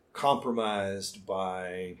somehow compromised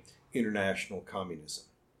by international communism.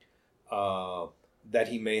 That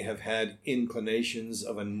he may have had inclinations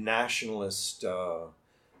of a nationalist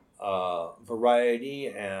variety,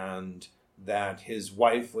 and that his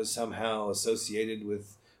wife was somehow associated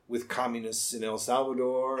with communists in El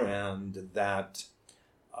Salvador, and that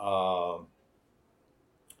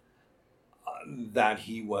that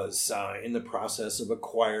he was in the process of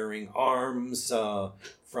acquiring arms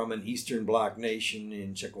from an Eastern Bloc nation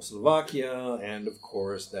in Czechoslovakia, and of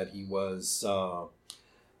course that he was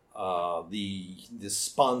the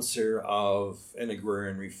sponsor of an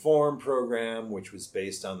agrarian reform program, which was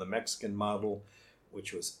based on the Mexican model,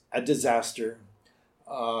 which was a disaster.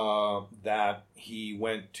 That he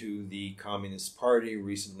went to the Communist Party,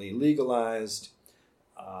 recently legalized,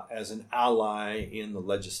 as an ally in the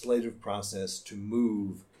legislative process to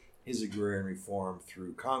move his agrarian reform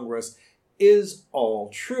through Congress, is all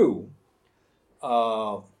true.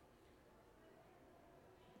 But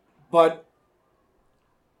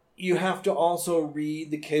you have to also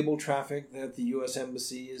read the cable traffic that the U.S.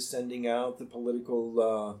 Embassy is sending out. The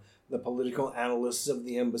political analysts of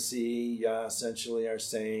the embassy essentially are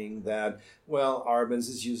saying that, well, Arbenz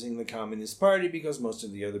is using the Communist Party because most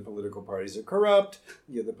of the other political parties are corrupt.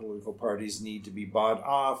 The other political parties need to be bought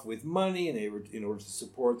off with money in order to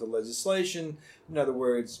support the legislation. In other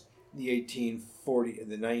words, the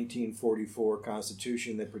 1944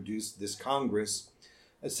 Constitution that produced this Congress,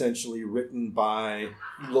 essentially written by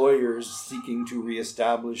lawyers seeking to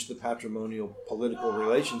reestablish the patrimonial political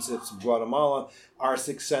relationships of Guatemala, are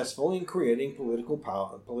successful in creating political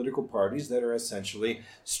parties that are essentially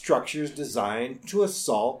structures designed to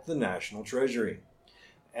assault the national treasury.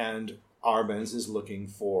 And Arbenz is looking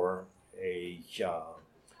for a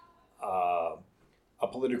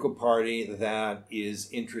political party that is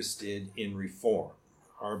interested in reform.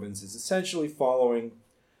 Arbenz is essentially following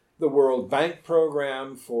the World Bank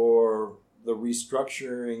program for the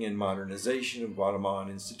restructuring and modernization of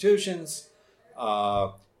Guatemalan institutions.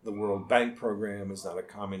 The World Bank program is not a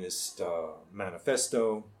communist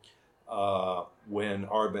manifesto. When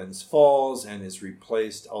Arbenz falls and is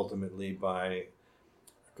replaced ultimately by a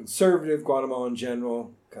conservative Guatemalan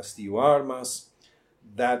general, Castillo Armas,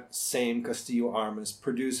 that same Castillo Armas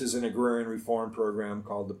produces an agrarian reform program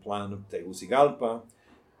called the Plan of Tegucigalpa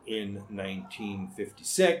in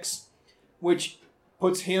 1956, which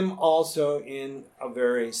puts him also in a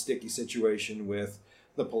very sticky situation with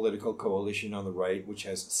the political coalition on the right, which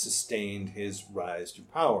has sustained his rise to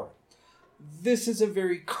power. This is a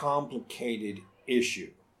very complicated issue.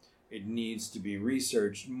 It needs to be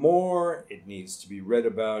researched more. It needs to be read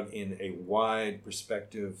about in a wide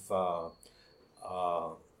perspective,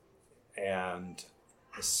 and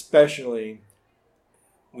especially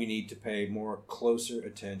we need to pay more closer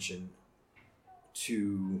attention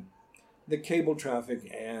to the cable traffic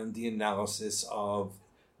and the analysis of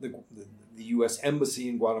the U.S. Embassy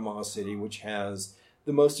in Guatemala City, which has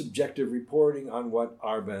the most objective reporting on what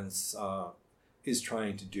Arbenz is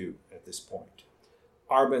trying to do at this point.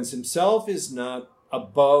 Arbenz himself is not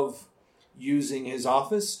above using his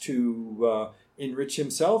office to enrich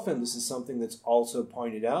himself, and this is something that's also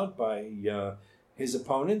pointed out by his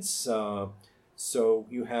opponents. So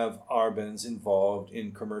you have Arbenz involved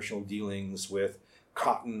in commercial dealings with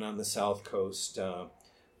cotton on the south coast,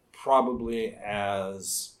 probably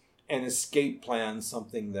as an escape plan,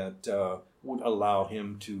 something that would allow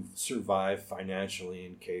him to survive financially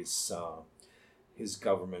in case his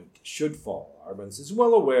government should fall. Arbenz is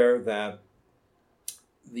well aware that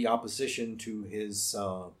the opposition to his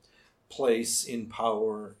place in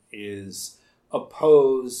power is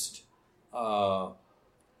opposed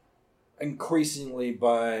increasingly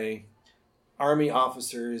by army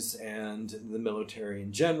officers and the military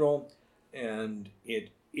in general, and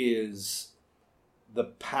it is the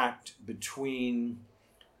pact between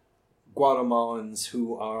Guatemalans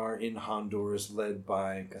who are in Honduras, led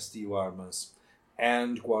by Castillo Armas,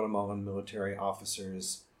 and Guatemalan military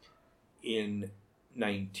officers in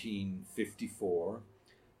 1954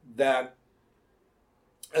 that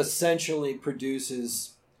essentially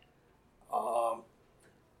produces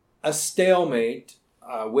a stalemate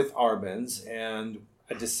with Arbenz and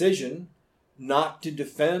a decision not to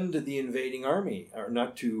defend the invading army, or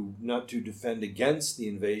not to defend against the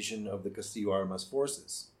invasion of the Castillo Armas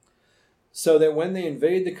forces. So that when they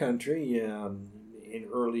invade the country in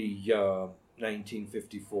early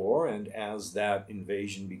 1954, and as that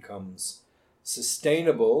invasion becomes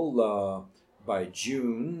sustainable by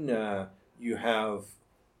June, you have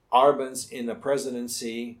Arbenz in a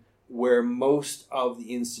presidency where most of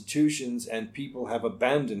the institutions and people have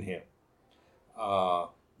abandoned him.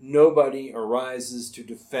 Nobody arises to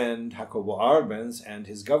defend Jacobo Arbenz and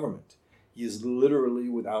his government. He is literally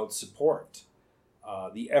without support.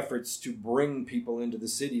 The efforts to bring people into the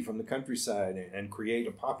city from the countryside and create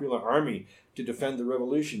a popular army to defend the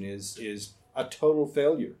revolution is a total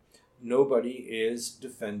failure. Nobody is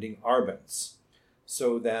defending Arbenz.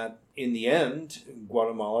 So that in the end,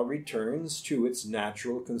 Guatemala returns to its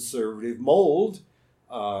natural conservative mold,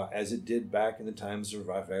 as it did back in the times of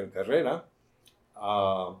Rafael Carrera.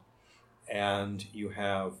 And you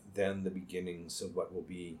have then the beginnings of what will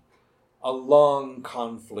be a long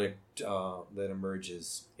conflict that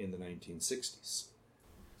emerges in the 1960s.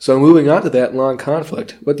 So moving on to that long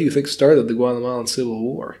conflict, what do you think started the Guatemalan Civil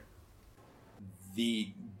War?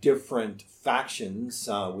 The different factions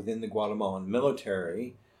within the Guatemalan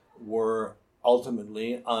military were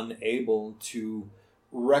ultimately unable to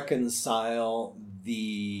reconcile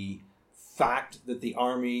the fact that the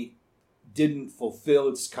army didn't fulfill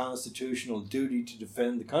its constitutional duty to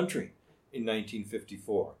defend the country in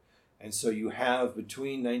 1954. And so you have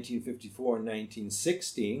between 1954 and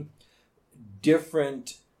 1960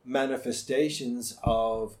 different manifestations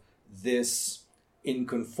of this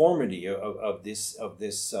inconformity, of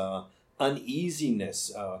this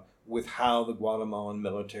uneasiness with how the Guatemalan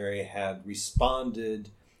military had responded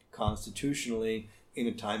constitutionally in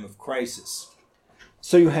a time of crisis.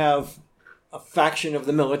 So you have a faction of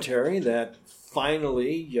the military that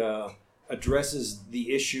finally addresses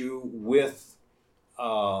the issue with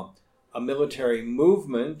a military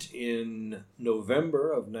movement in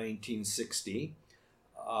November of 1960,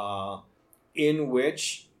 in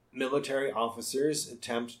which military officers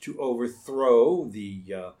attempt to overthrow the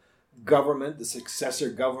government, the successor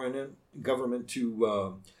government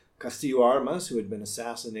to Castillo Armas, who had been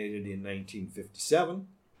assassinated in 1957.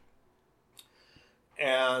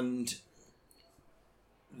 And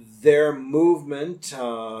their movement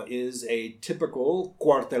is a typical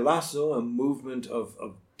cuartelazo, a movement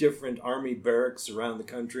of different army barracks around the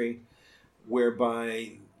country,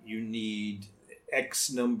 whereby you need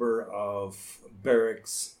X number of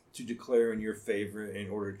barracks to declare in your favor in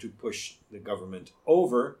order to push the government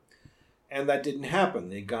over. And that didn't happen.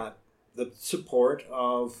 They got the support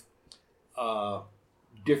of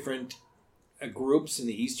different groups in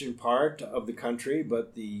the eastern part of the country,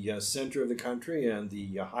 but the center of the country and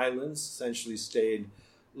the highlands essentially stayed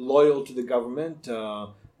loyal to the government.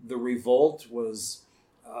 The revolt was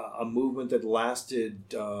a movement that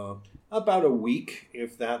lasted about a week,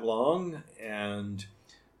 if that long, and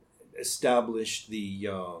established the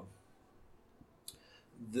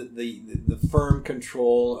firm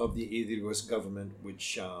control of the Idris government,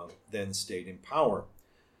 which then stayed in power.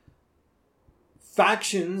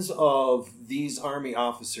 Factions of these army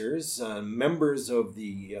officers, members of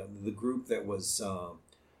the group that was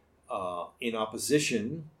in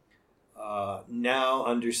opposition, now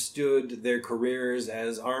understood their careers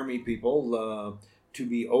as army people to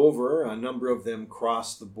be over. A number of them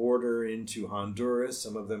crossed the border into Honduras.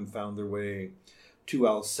 Some of them found their way to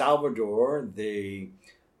El Salvador. They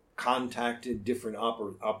contacted different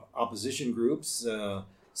opposition groups,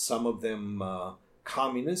 some of them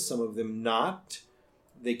communists, some of them not.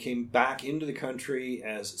 They came back into the country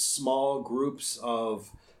as small groups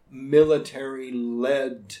of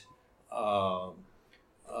military-led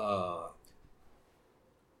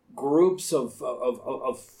groups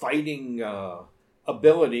of fighting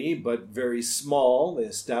ability, but very small. They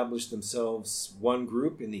established themselves, one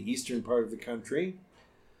group in the eastern part of the country.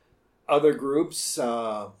 Other groups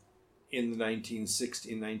in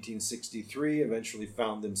 1963 eventually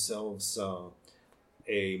found themselves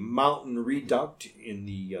a mountain reduct in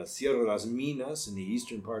the Sierra Las Minas in the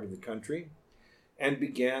eastern part of the country, and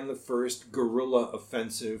began the first guerrilla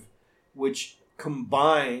offensive, which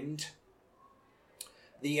combined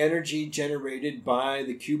the energy generated by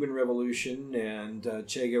the Cuban Revolution and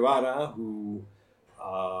Che Guevara, who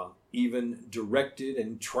even directed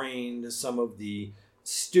and trained some of the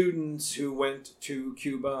students who went to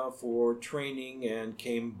Cuba for training and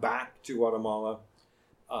came back to Guatemala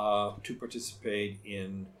to participate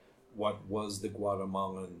in what was the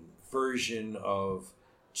Guatemalan version of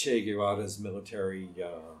Che Guevara's military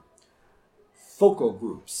focal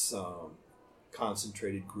groups,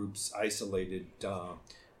 concentrated groups isolated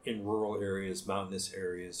in rural areas, mountainous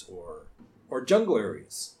areas, or jungle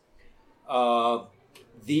areas.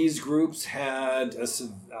 These groups had a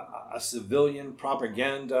civilian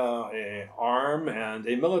propaganda arm and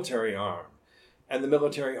a military arm. And the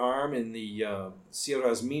military arm in the Sierra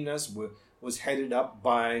Las Minas was headed up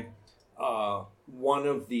by one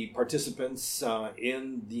of the participants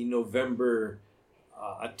in the November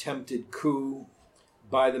attempted coup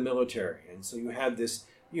by the military. And so you had this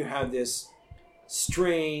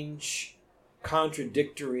strange,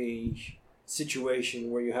 contradictory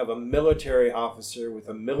situation where you have a military officer with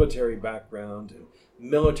a military background and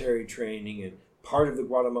military training and part of the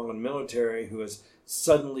Guatemalan military who has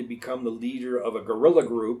suddenly become the leader of a guerrilla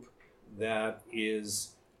group that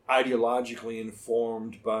is ideologically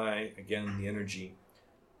informed by, again, the energy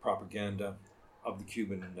propaganda of the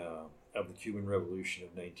Cuban Revolution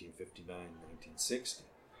of 1959-1960.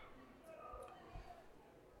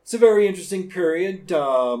 It's a very interesting period.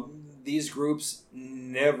 These groups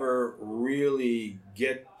never really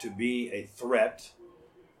get to be a threat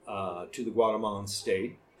to the Guatemalan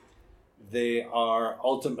state. They are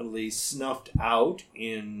ultimately snuffed out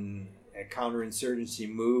in a counterinsurgency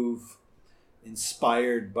move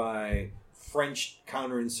inspired by French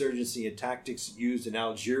counterinsurgency tactics used in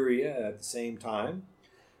Algeria at the same time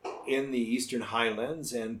in the Eastern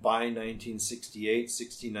Highlands. And by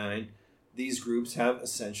 1968-69, these groups have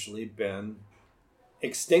essentially been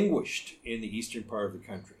extinguished in the eastern part of the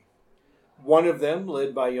country. One of them,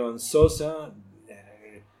 led by Yon Sosa,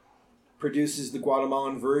 produces the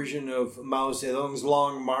Guatemalan version of Mao Zedong's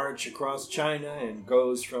Long March across China and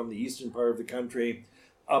goes from the eastern part of the country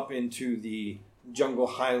up into the jungle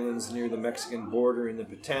highlands near the Mexican border in the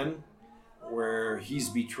Petén, where he's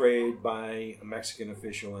betrayed by a Mexican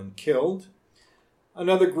official and killed.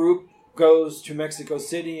 Another group goes to Mexico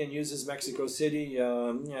City and uses Mexico City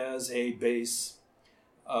as a base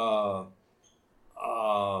of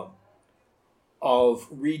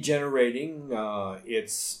regenerating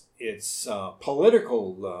its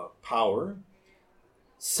political power.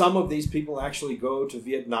 Some of these people actually go to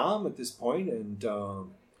Vietnam at this point and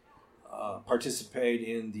participate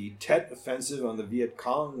in the Tet Offensive on the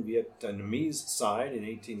Vietnamese side in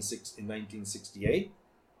 1968.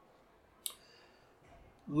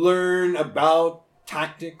 Learn about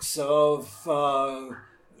tactics of guerrilla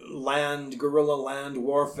land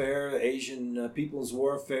warfare, Asian people's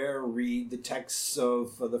warfare. Read the texts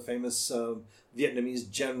of the famous Vietnamese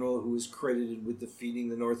general who is credited with defeating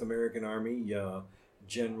the North American Army,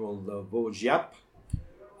 General Vo Giap.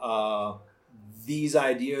 These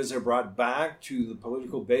ideas are brought back to the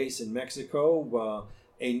political base in Mexico.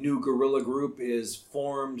 A new guerrilla group is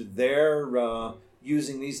formed there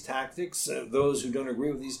using these tactics. Those who don't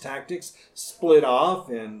agree with these tactics split off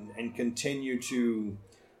and continue to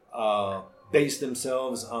base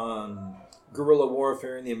themselves on guerrilla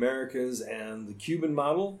warfare in the Americas and the Cuban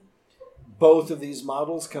model. Both of these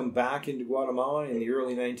models come back into Guatemala in the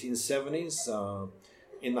early 1970s.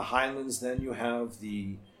 In the highlands, then you have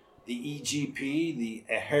the EGP, the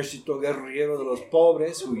Ejército Guerrillero de los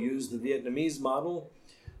Pobres, who used the Vietnamese model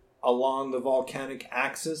along the volcanic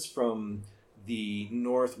axis from the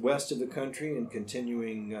northwest of the country and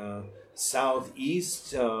continuing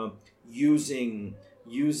southeast, using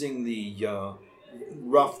the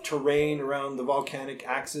rough terrain around the volcanic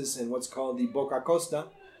axis and what's called the Boca Costa,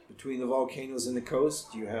 between the volcanoes and the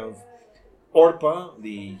coast. You have ORPA,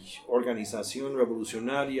 the Organización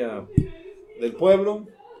Revolucionaria del Pueblo,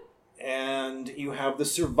 and you have the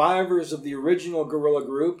survivors of the original guerrilla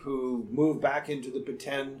group who move back into the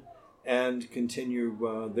Petén and continue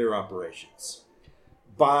their operations.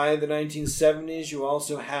 By the 1970s, you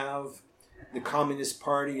also have the Communist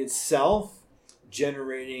Party itself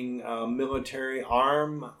generating a military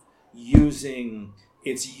arm, using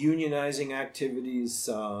its unionizing activities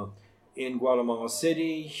in Guatemala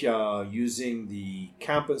City, using the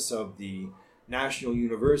campus of the National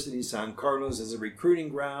University San Carlos as a recruiting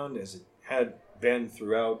ground, as it had been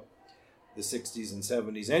throughout the 60s and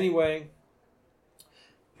 70s anyway,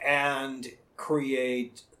 and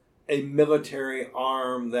create a military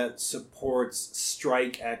arm that supports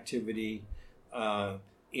strike activity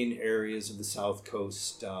in areas of the South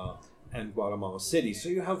Coast and Guatemala City. So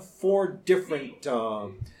you have four different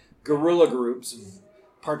guerrilla groups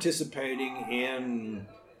participating in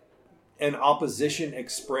an opposition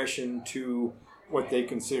expression to what they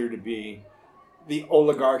consider to be the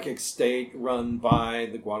oligarchic state run by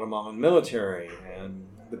the Guatemalan military. And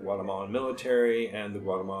the Guatemalan military and the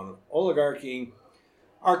Guatemalan oligarchy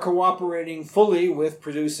are cooperating fully with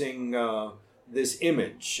producing this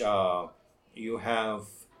image. You have,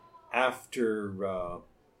 after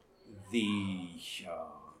the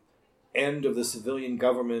end of the civilian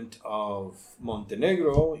government of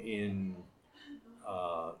Montenegro in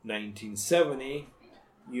 1970,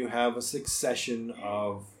 you have a succession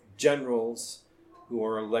of generals who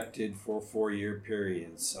are elected for 4-year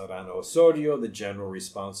periods. Arana Osorio, the general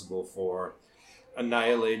responsible for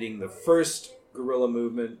annihilating the first guerrilla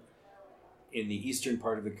movement in the eastern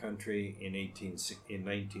part of the country in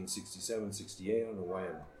 1967, 68. I don't know why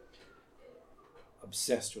I'm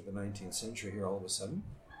obsessed with the 19th century here all of a sudden.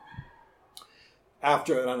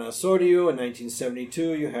 After Ana Osorio in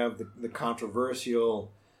 1972, you have the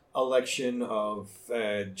controversial election of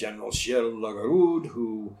General Ciel Lagarud,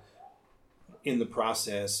 who in the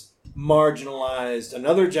process marginalized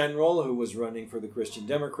another general who was running for the Christian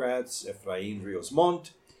Democrats, Efraín Ríos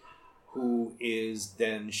Montt, who is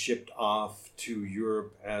then shipped off to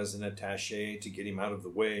Europe as an attaché to get him out of the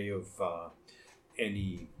way of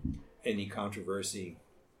any controversy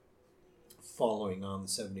following on the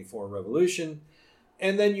 74 revolution.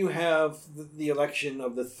 And then you have the election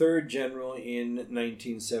of the third general in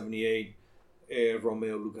 1978,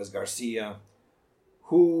 Romeo Lucas Garcia,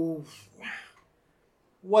 who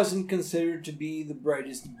wasn't considered to be the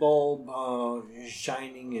brightest bulb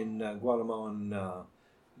shining in Guatemalan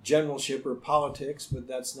generalship or politics, but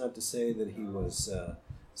that's not to say that he was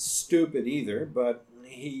stupid either. But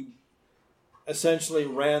he essentially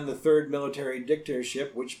ran the third military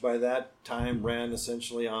dictatorship, which by that time ran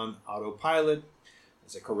essentially on autopilot.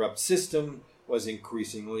 It's a corrupt system, was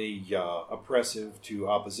increasingly oppressive to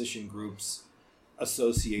opposition groups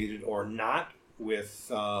associated or not with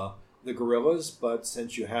the guerrillas. But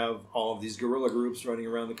since you have all of these guerrilla groups running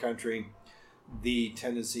around the country, the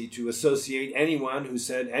tendency to associate anyone who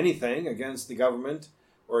said anything against the government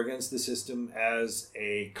or against the system as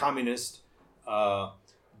a communist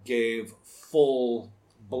gave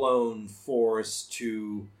full-blown force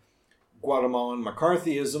to Guatemalan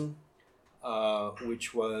McCarthyism,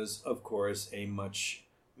 which was, of course, a much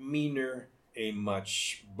meaner, a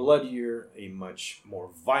much bloodier, a much more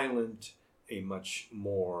violent, a much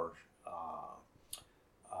more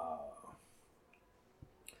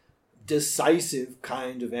decisive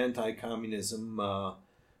kind of anti-communism,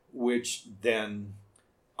 which then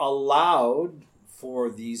allowed for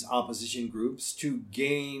these opposition groups to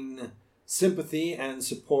gain sympathy and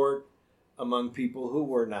support among people who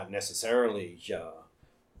were not necessarily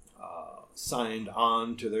signed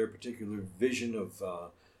on to their particular vision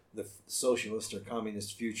of the socialist or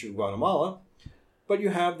communist future of Guatemala. But you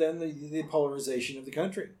have then the polarization of the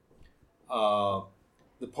country.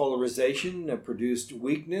 The polarization produced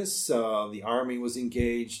weakness. The army was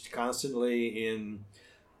engaged constantly in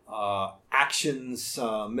actions,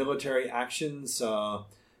 military actions.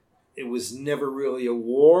 It was never really a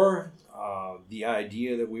war. The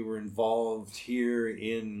idea that we were involved here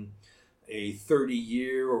in a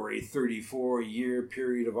 30-year or a 34-year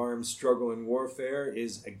period of armed struggle and warfare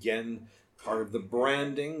is, again, part of the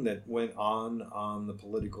branding that went on the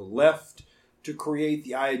political left to create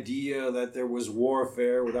the idea that there was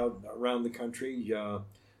warfare around the country.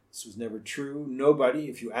 This was never true. Nobody,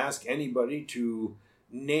 if you ask anybody to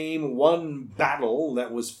name one battle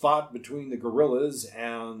that was fought between the guerrillas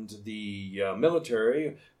and the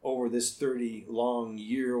military over this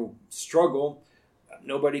 30-long-year struggle,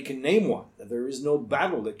 nobody can name one. There is no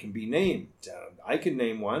battle that can be named. I can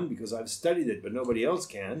name one because I've studied it, but nobody else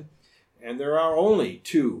can. And there are only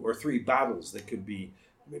 2 or 3 battles that could be.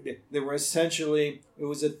 They were essentially, it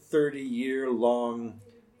was a 30-year-long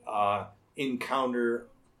encounter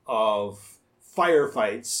of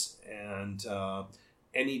firefights, and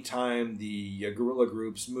anytime the guerrilla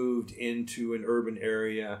groups moved into an urban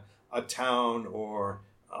area, a town, or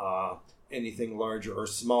anything larger or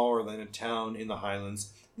smaller than a town in the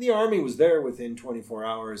highlands, the army was there within 24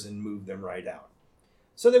 hours and moved them right out.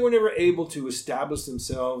 So they were never able to establish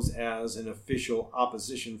themselves as an official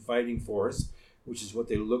opposition fighting force, which is what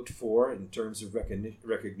they looked for in terms of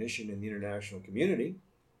recognition in the international community.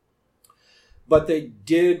 But they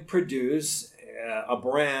did produce a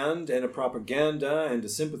brand and a propaganda and a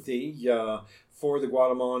sympathy for the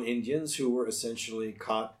Guatemalan Indians, who were essentially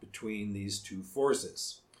caught between these two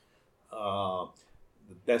forces. The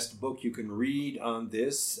best book you can read on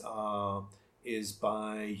this is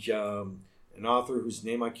by an author whose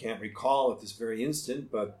name I can't recall at this very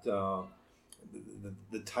instant, but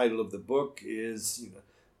the title of the book is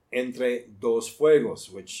Entre Dos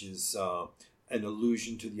Fuegos, which is an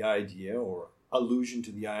allusion to the idea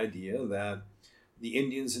that the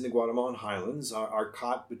Indians in the Guatemalan highlands are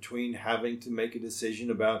caught between having to make a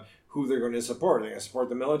decision about who they're going to support. They're going to support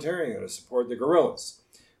the military, they're going to support the guerrillas.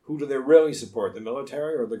 Who do they really support, the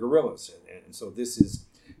military or the guerrillas? And so this is,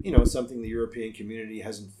 something the European community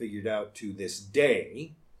hasn't figured out to this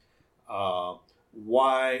day.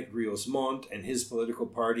 Why Ríos Montt and his political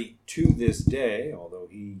party to this day, although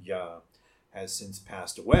he has since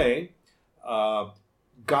passed away,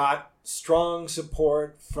 got strong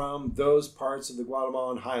support from those parts of the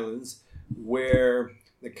Guatemalan highlands where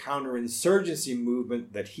the counterinsurgency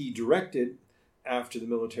movement that he directed after the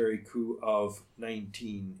military coup of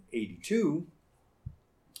 1982,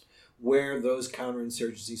 where those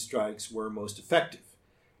counterinsurgency strikes were most effective.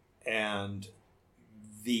 And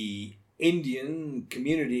the Indian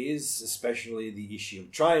communities, especially the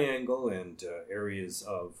Ishiel Triangle and areas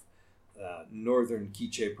of northern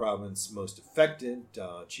Quiché province most affected,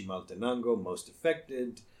 Chimaltenango most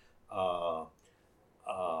affected,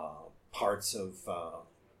 parts of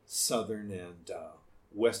southern and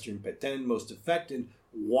western Petén most affected.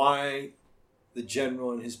 Why the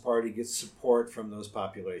general and his party gets support from those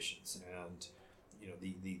populations. And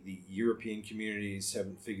the European communities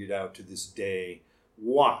haven't figured out to this day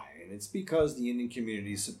why. And it's because the Indian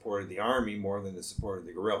communities supported the army more than they supported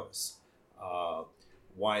the guerrillas.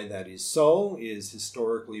 Why that is so is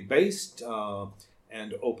historically based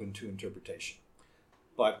and open to interpretation.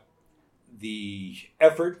 But the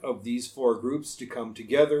effort of these four groups to come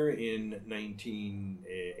together in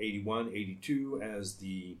 1981-82 as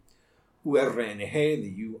the URNG,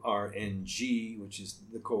 the URNG, which is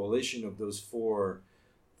the coalition of those four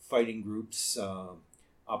fighting groups,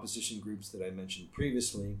 opposition groups that I mentioned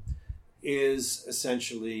previously, is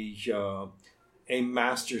essentially a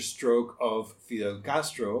masterstroke of Fidel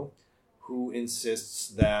Castro, who insists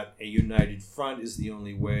that a united front is the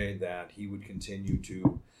only way that he would continue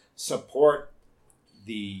to support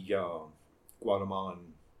the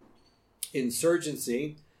Guatemalan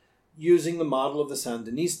insurgency, using the model of the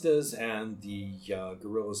Sandinistas and the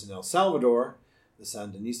guerrillas in El Salvador, the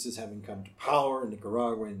Sandinistas having come to power in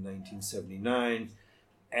Nicaragua in 1979,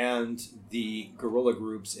 and the guerrilla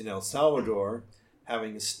groups in El Salvador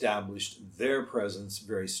having established their presence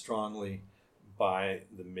very strongly by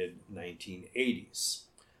the mid-1980s.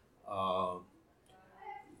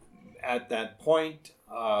 At that point,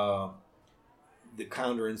 the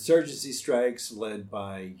counterinsurgency strikes led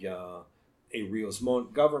by a Rios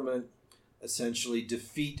Montt government essentially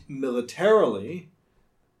defeat militarily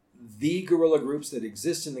the guerrilla groups that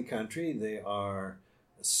exist in the country. They are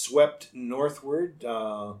swept northward,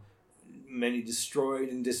 many destroyed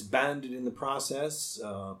and disbanded in the process,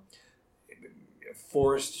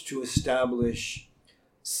 forced to establish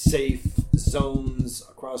safe zones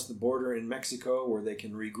across the border in Mexico where they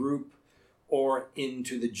can regroup, or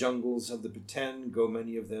into the jungles of the Petén, go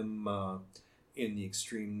many of them in the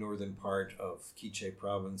extreme northern part of Quiché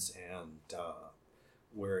province and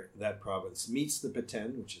where that province meets the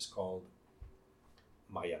Petén, which is called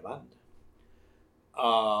Mayaland.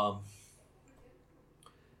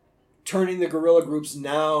 Turning the guerrilla groups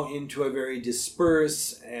now into a very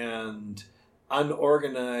dispersed and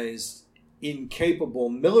unorganized, incapable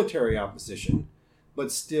military opposition,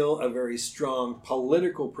 but still a very strong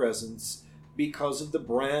political presence because of the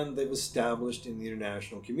brand they've established in the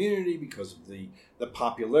international community, because of the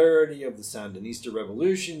popularity of the Sandinista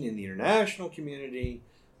revolution in the international community,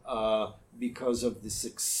 because of the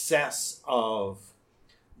success of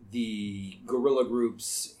the guerrilla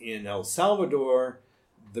groups in El Salvador.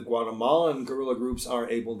 The Guatemalan guerrilla groups are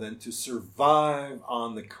able then to survive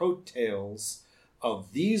on the coattails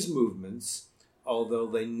of these movements, although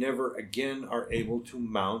they never again are able to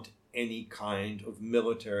mount any kind of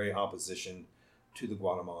military opposition to the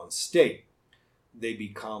Guatemalan state. They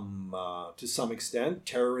become, to some extent,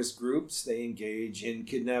 terrorist groups. They engage in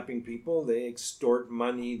kidnapping people. They extort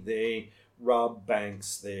money. They rob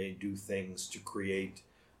banks. They do things to create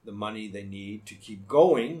the money they need to keep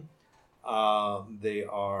going. They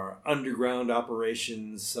are underground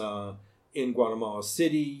operations in Guatemala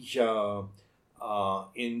City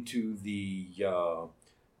into the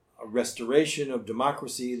restoration of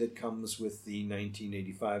democracy that comes with the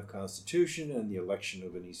 1985 Constitution and the election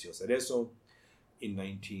of Benicio Cerezo in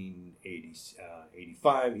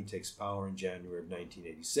 1985. He takes power in January of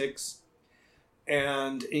 1986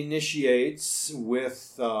 and initiates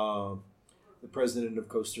with the president of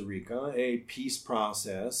Costa Rica a peace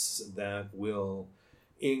process that will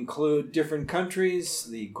include different countries,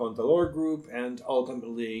 the Contador Group, and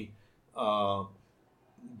ultimately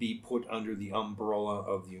be put under the umbrella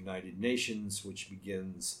of the United Nations, which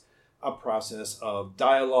begins a process of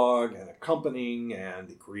dialogue and accompanying and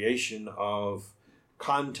the creation of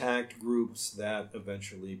contact groups that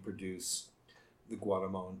eventually produce the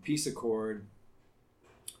Guatemalan Peace Accord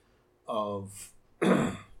of,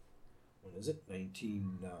 when is it?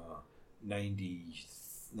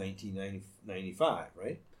 1995,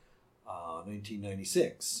 right?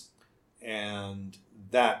 1996. And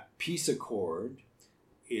that peace accord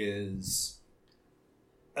is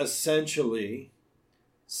essentially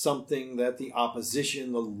something that the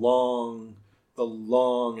opposition, the long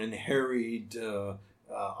and harried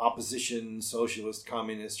opposition, socialist,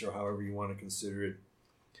 communist, or however you want to consider it,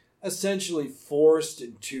 essentially forced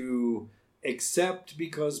to accept,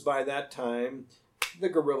 because by that time the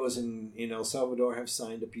guerrillas in El Salvador have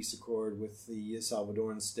signed a peace accord with the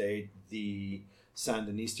Salvadoran state. The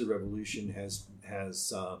Sandinista revolution has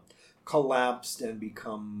collapsed and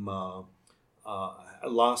become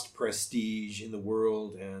lost prestige in the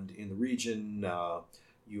world and in the region.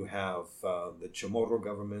 You have the Chamorro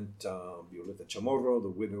government, Violeta Chamorro, the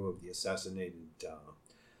widow of the assassinated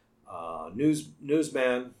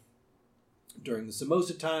newsman during the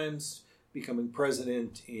Somoza times, becoming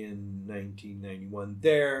president in 1991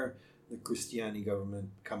 there. The Cristiani government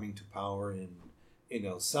coming to power in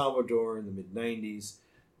El Salvador in the mid-90s.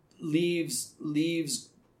 Leaves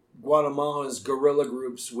Guatemala's guerrilla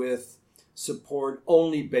groups with support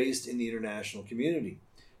only based in the international community.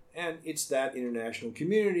 And it's that international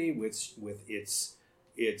community with its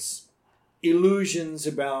illusions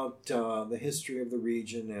about the history of the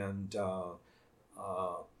region and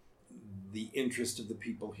the interest of the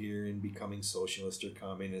people here in becoming socialist or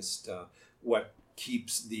communist, what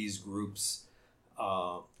keeps these groups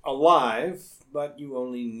alive. But you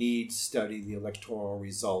only need study the electoral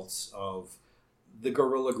results of the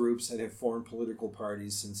guerrilla groups that have formed political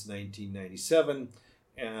parties since 1997,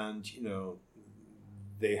 and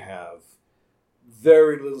they have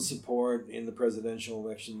very little support in the presidential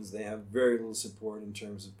elections. They have very little support in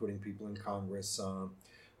terms of putting people in Congress.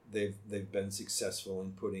 They've been successful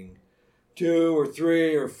in putting 2 or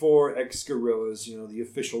 3 or 4 ex-guerrillas, the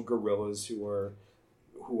official guerrillas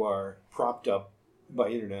who are propped up by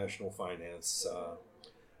international finance,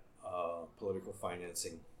 political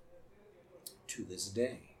financing to this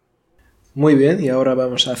day. Muy bien, y ahora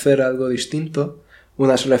vamos a hacer algo distinto,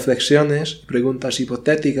 unas reflexiones, preguntas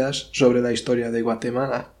hipotéticas sobre la historia de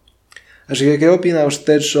Guatemala. Así que, ¿qué opina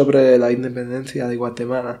usted sobre la independencia de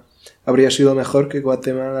Guatemala? ¿Habría sido mejor que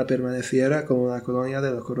Guatemala permaneciera como una colonia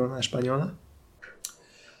de la corona española?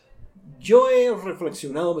 Yo he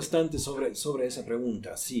reflexionado bastante sobre esa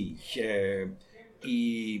pregunta, sí.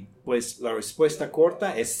 Y pues la respuesta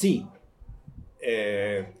corta es sí.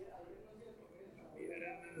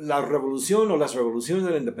 La revolución o las revoluciones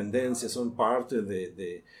de la independencia son parte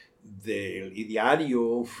del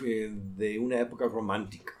ideario de una época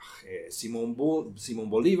romántica. Simón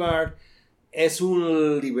Bolívar es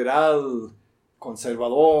un liberal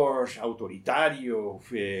conservador, autoritario,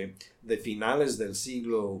 de finales del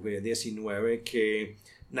siglo XIX, que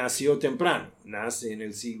nació temprano, nace en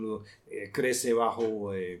el siglo, crece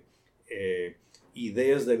bajo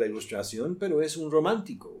ideas de la Ilustración, pero es un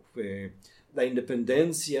romántico. La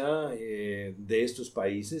independencia de estos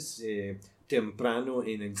países temprano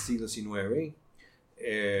en el siglo XIX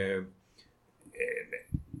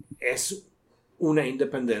es una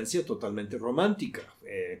independencia totalmente romántica.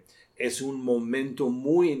 Es un momento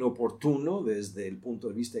muy inoportuno desde el punto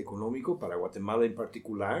de vista económico para Guatemala en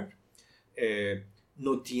particular.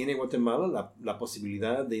 No tiene Guatemala la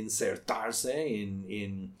posibilidad de insertarse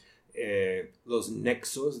en los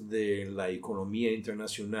nexos de la economía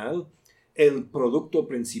internacional. El producto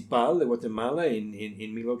principal de Guatemala en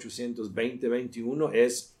 1820-21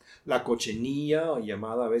 es la cochenilla,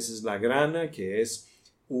 llamada a veces la grana, que es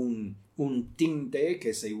un tinte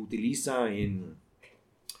que se utiliza en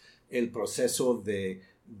el proceso de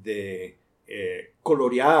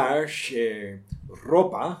colorear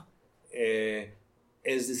ropa.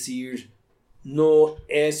 Es decir, no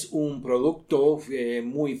es un producto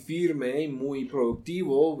muy firme, muy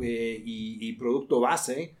productivo y producto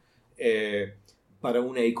base para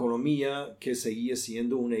una economía que seguía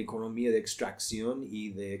siendo una economía de extracción y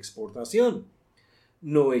de exportación.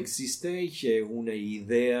 No existe una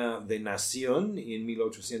idea de nación en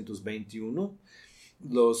 1821.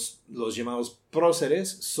 Los llamados próceres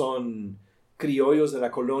son criollos de la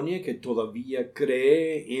colonia que todavía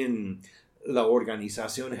creen en la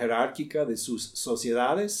organización jerárquica de sus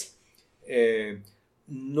sociedades.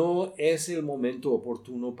 No es el momento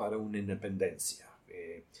oportuno para una independencia.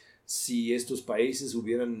 Si estos países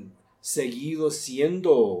hubieran seguido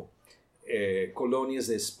siendo colonias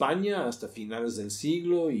de España hasta finales del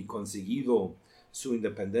siglo y conseguido su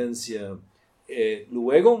independencia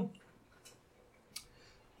luego,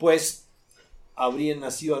 pues habrían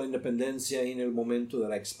nacido la independencia en el momento de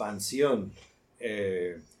la expansión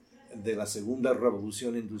de la segunda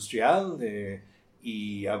revolución industrial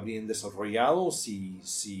y habrían desarrollado,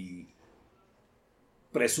 si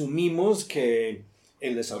presumimos que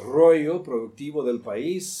el desarrollo productivo del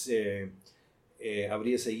país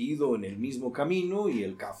habría seguido en el mismo camino y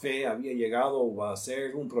el café había llegado a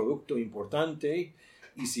ser un producto importante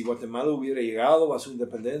Y si Guatemala hubiera llegado a su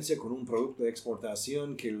independencia con un producto de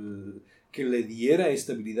exportación que le diera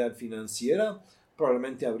estabilidad financiera,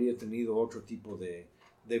 probablemente habría tenido otro tipo de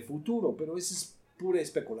futuro, pero esa es pura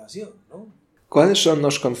especulación, ¿no? ¿Cuáles son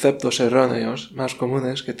los conceptos erróneos más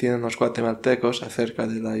comunes que tienen los guatemaltecos acerca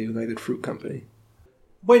de la United Fruit Company?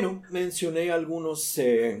 Bueno, mencioné algunos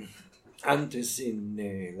antes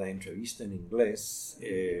en la entrevista en inglés,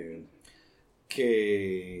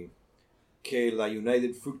 que la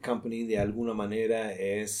United Fruit Company de alguna manera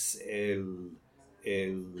es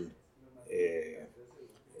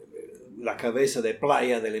la cabeza de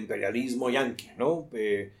playa del imperialismo yanqui, ¿no?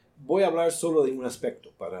 Voy a hablar solo de un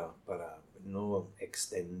aspecto para no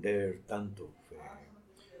extender tanto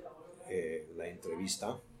la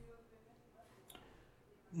entrevista.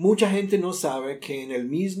 Mucha gente no sabe que en el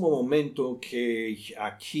mismo momento que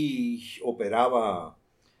aquí operaba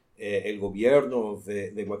el gobierno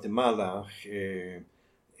de Guatemala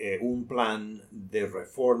un plan de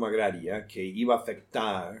reforma agraria que iba a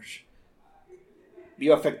afectar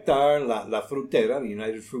la frutera, la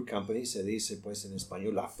United Fruit Company, se dice pues en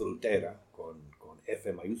español la frutera, con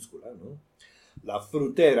F mayúscula, ¿no? La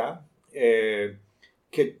frutera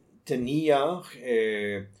que tenía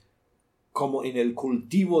como en el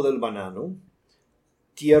cultivo del banano,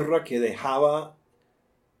 tierra que dejaba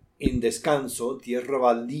en descanso, tierra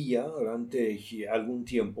baldía durante algún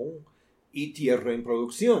tiempo, y tierra en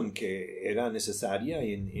producción que era necesaria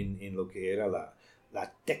en lo que era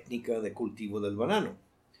la técnica de cultivo del banano.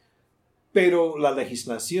 Pero la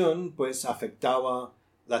legislación pues afectaba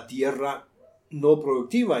la tierra no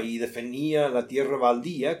productiva y definía la tierra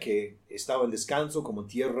baldía que estaba en descanso como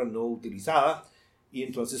tierra no utilizada y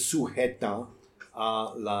entonces sujeta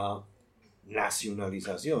a la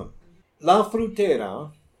nacionalización. La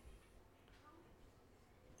frutera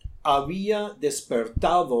había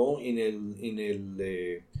despertado en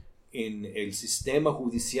el sistema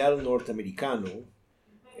judicial norteamericano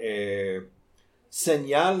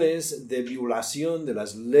señales de violación de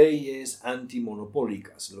las leyes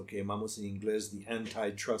antimonopólicas, lo que llamamos en inglés the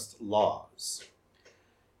antitrust laws.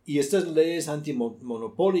 Y estas leyes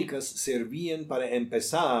antimonopólicas servían para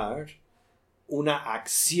empezar una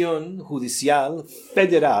acción judicial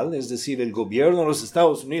federal, es decir, el gobierno de los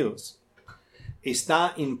Estados Unidos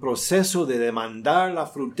está en proceso de demandar la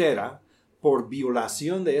frutera por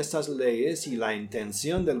violación de estas leyes y la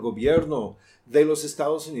intención del gobierno de los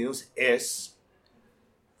Estados Unidos es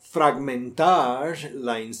fragmentar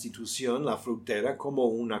la institución, la frutera, como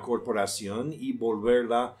una corporación y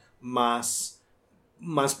volverla más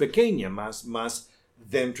pequeña, más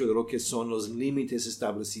dentro de lo que son los límites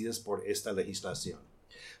establecidos por esta legislación.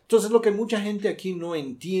 Entonces, lo que mucha gente aquí no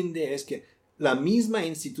entiende es que la misma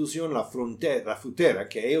institución, la frutera,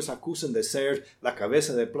 que ellos acusan de ser la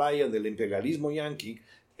cabeza de playa del imperialismo yanqui,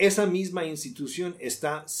 esa misma institución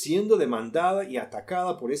está siendo demandada y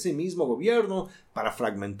atacada por ese mismo gobierno para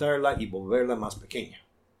fragmentarla y volverla más pequeña.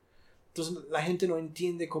 Entonces, la gente no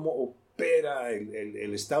entiende cómo opera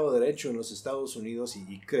el Estado de Derecho en los Estados Unidos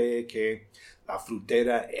y cree que la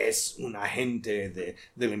frutera es un agente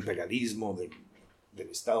del imperialismo del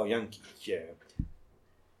Estado yanqui.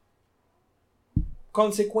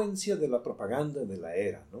 Consecuencia de la propaganda de la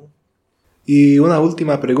era, ¿no? Y una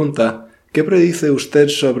última pregunta. ¿Qué predice usted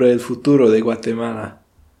sobre el futuro de Guatemala?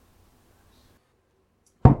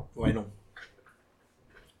 Bueno,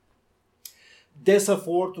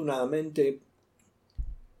 desafortunadamente,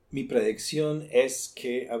 mi predicción es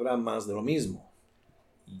que habrá más de lo mismo.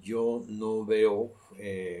 Yo no veo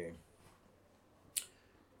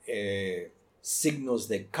signos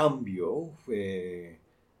de cambio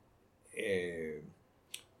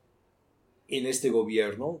en este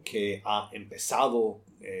gobierno que ha empezado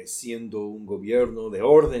siendo un gobierno de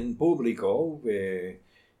orden público,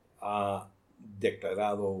 ha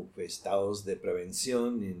declarado estados de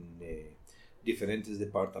prevención en diferentes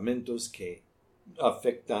departamentos que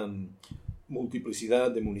afectan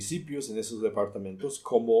multiplicidad de municipios en esos departamentos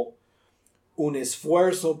como un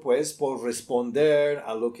esfuerzo pues por responder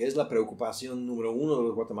a lo que es la preocupación número uno de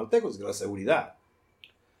los guatemaltecos, que es la seguridad.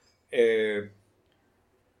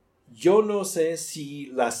 Yo no sé si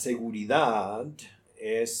la seguridad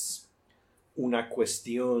es una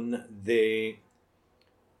cuestión de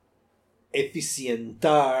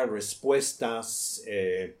eficientar respuestas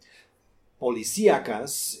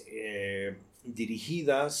policíacas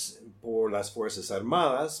dirigidas por las Fuerzas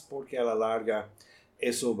Armadas, porque a la larga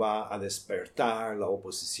eso va a despertar la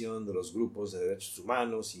oposición de los grupos de derechos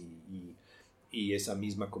humanos y esa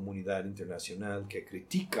misma comunidad internacional que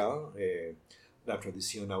critica la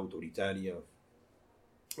tradición autoritaria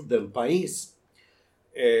del país.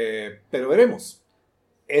 Pero veremos.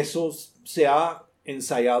 Eso se ha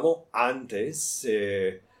ensayado antes,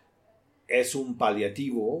 es un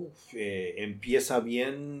paliativo, empieza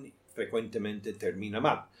bien, frecuentemente termina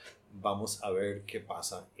mal. Vamos a ver qué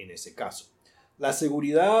pasa en ese caso. La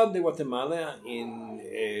seguridad de Guatemala en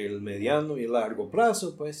el mediano y largo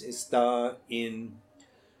plazo, pues, está en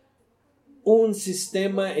un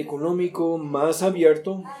sistema económico más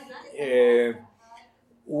abierto,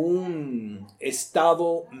 un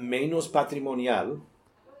estado menos patrimonial,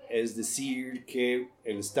 es decir, que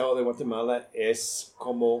el estado de Guatemala es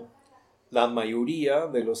como la mayoría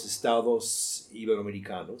de los estados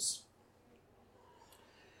iberoamericanos,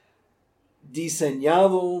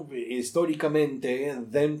 diseñado históricamente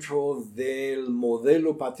dentro del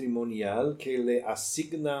modelo patrimonial que le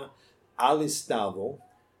asigna al Estado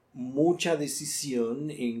mucha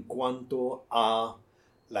decisión en cuanto a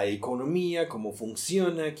la economía, cómo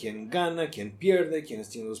funciona, quién gana, quién pierde, quiénes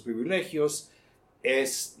tienen los privilegios.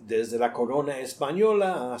 Es desde la corona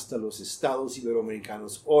española hasta los estados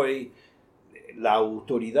iberoamericanos hoy la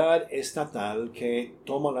autoridad estatal que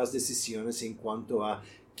toma las decisiones en cuanto a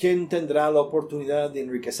quién tendrá la oportunidad de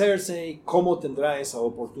enriquecerse y cómo tendrá esa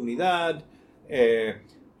oportunidad.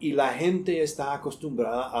 Y la gente está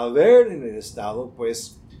acostumbrada a ver en el Estado,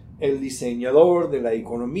 pues, el diseñador de la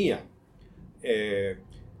economía.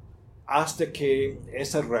 Hasta que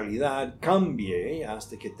esa realidad cambie,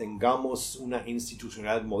 hasta que tengamos una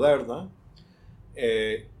institucionalidad moderna,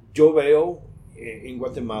 yo veo en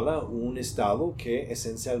Guatemala un Estado que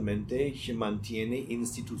esencialmente mantiene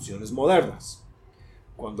instituciones modernas.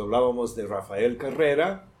 Cuando hablábamos de Rafael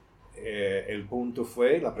Carrera, el punto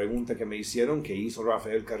fue, la pregunta que me hicieron, ¿qué hizo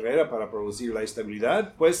Rafael Carrera para producir la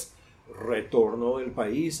estabilidad? Pues retornó el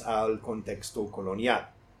país al contexto colonial.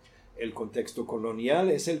 El contexto colonial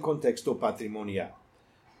es el contexto patrimonial.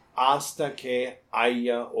 Hasta que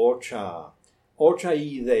haya otra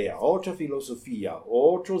idea, otra filosofía,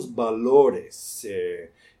 otros valores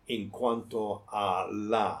en cuanto a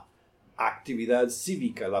la actividad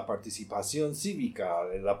cívica, la participación cívica,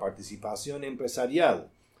 la participación empresarial,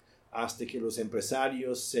 hasta que los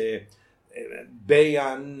empresarios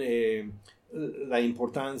vean la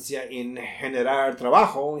importancia en generar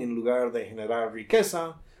trabajo en lugar de generar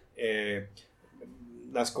riqueza,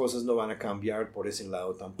 las cosas no van a cambiar por ese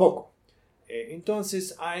lado tampoco.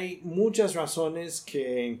 Entonces hay muchas razones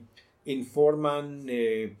que informan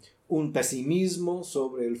un pesimismo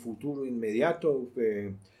sobre el futuro inmediato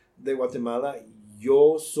de Guatemala.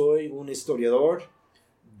 Yo soy un historiador,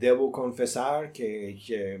 debo confesar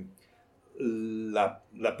que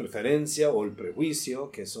la preferencia o el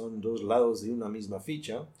prejuicio, que son dos lados de una misma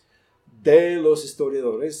ficha, de los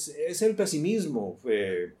historiadores es el pesimismo.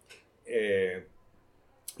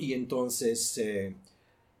 Y entonces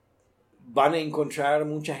van a encontrar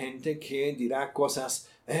mucha gente que dirá cosas,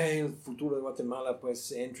 el futuro de Guatemala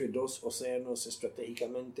pues entre dos océanos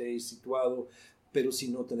estratégicamente situado, pero si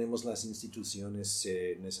no tenemos las instituciones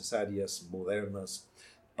necesarias, modernas,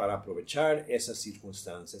 para aprovechar esas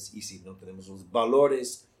circunstancias, y si no tenemos los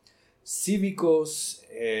valores cívicos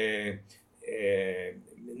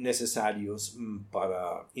necesarios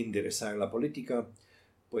para enderezar la política,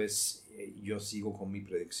 pues yo sigo con mi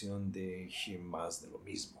predicción de más de lo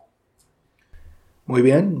mismo. Muy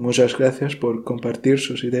bien, muchas gracias por compartir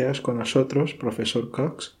sus ideas con nosotros, Profesor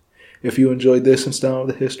Cox. If you enjoyed this installment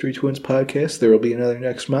of the History Twins podcast, there will be another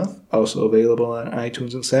next month, also available on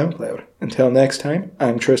iTunes and SoundCloud. Until next time,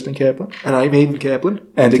 I'm Tristan Kaplan. And I'm Aidan Kaplan.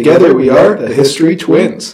 And together we are the History Twins.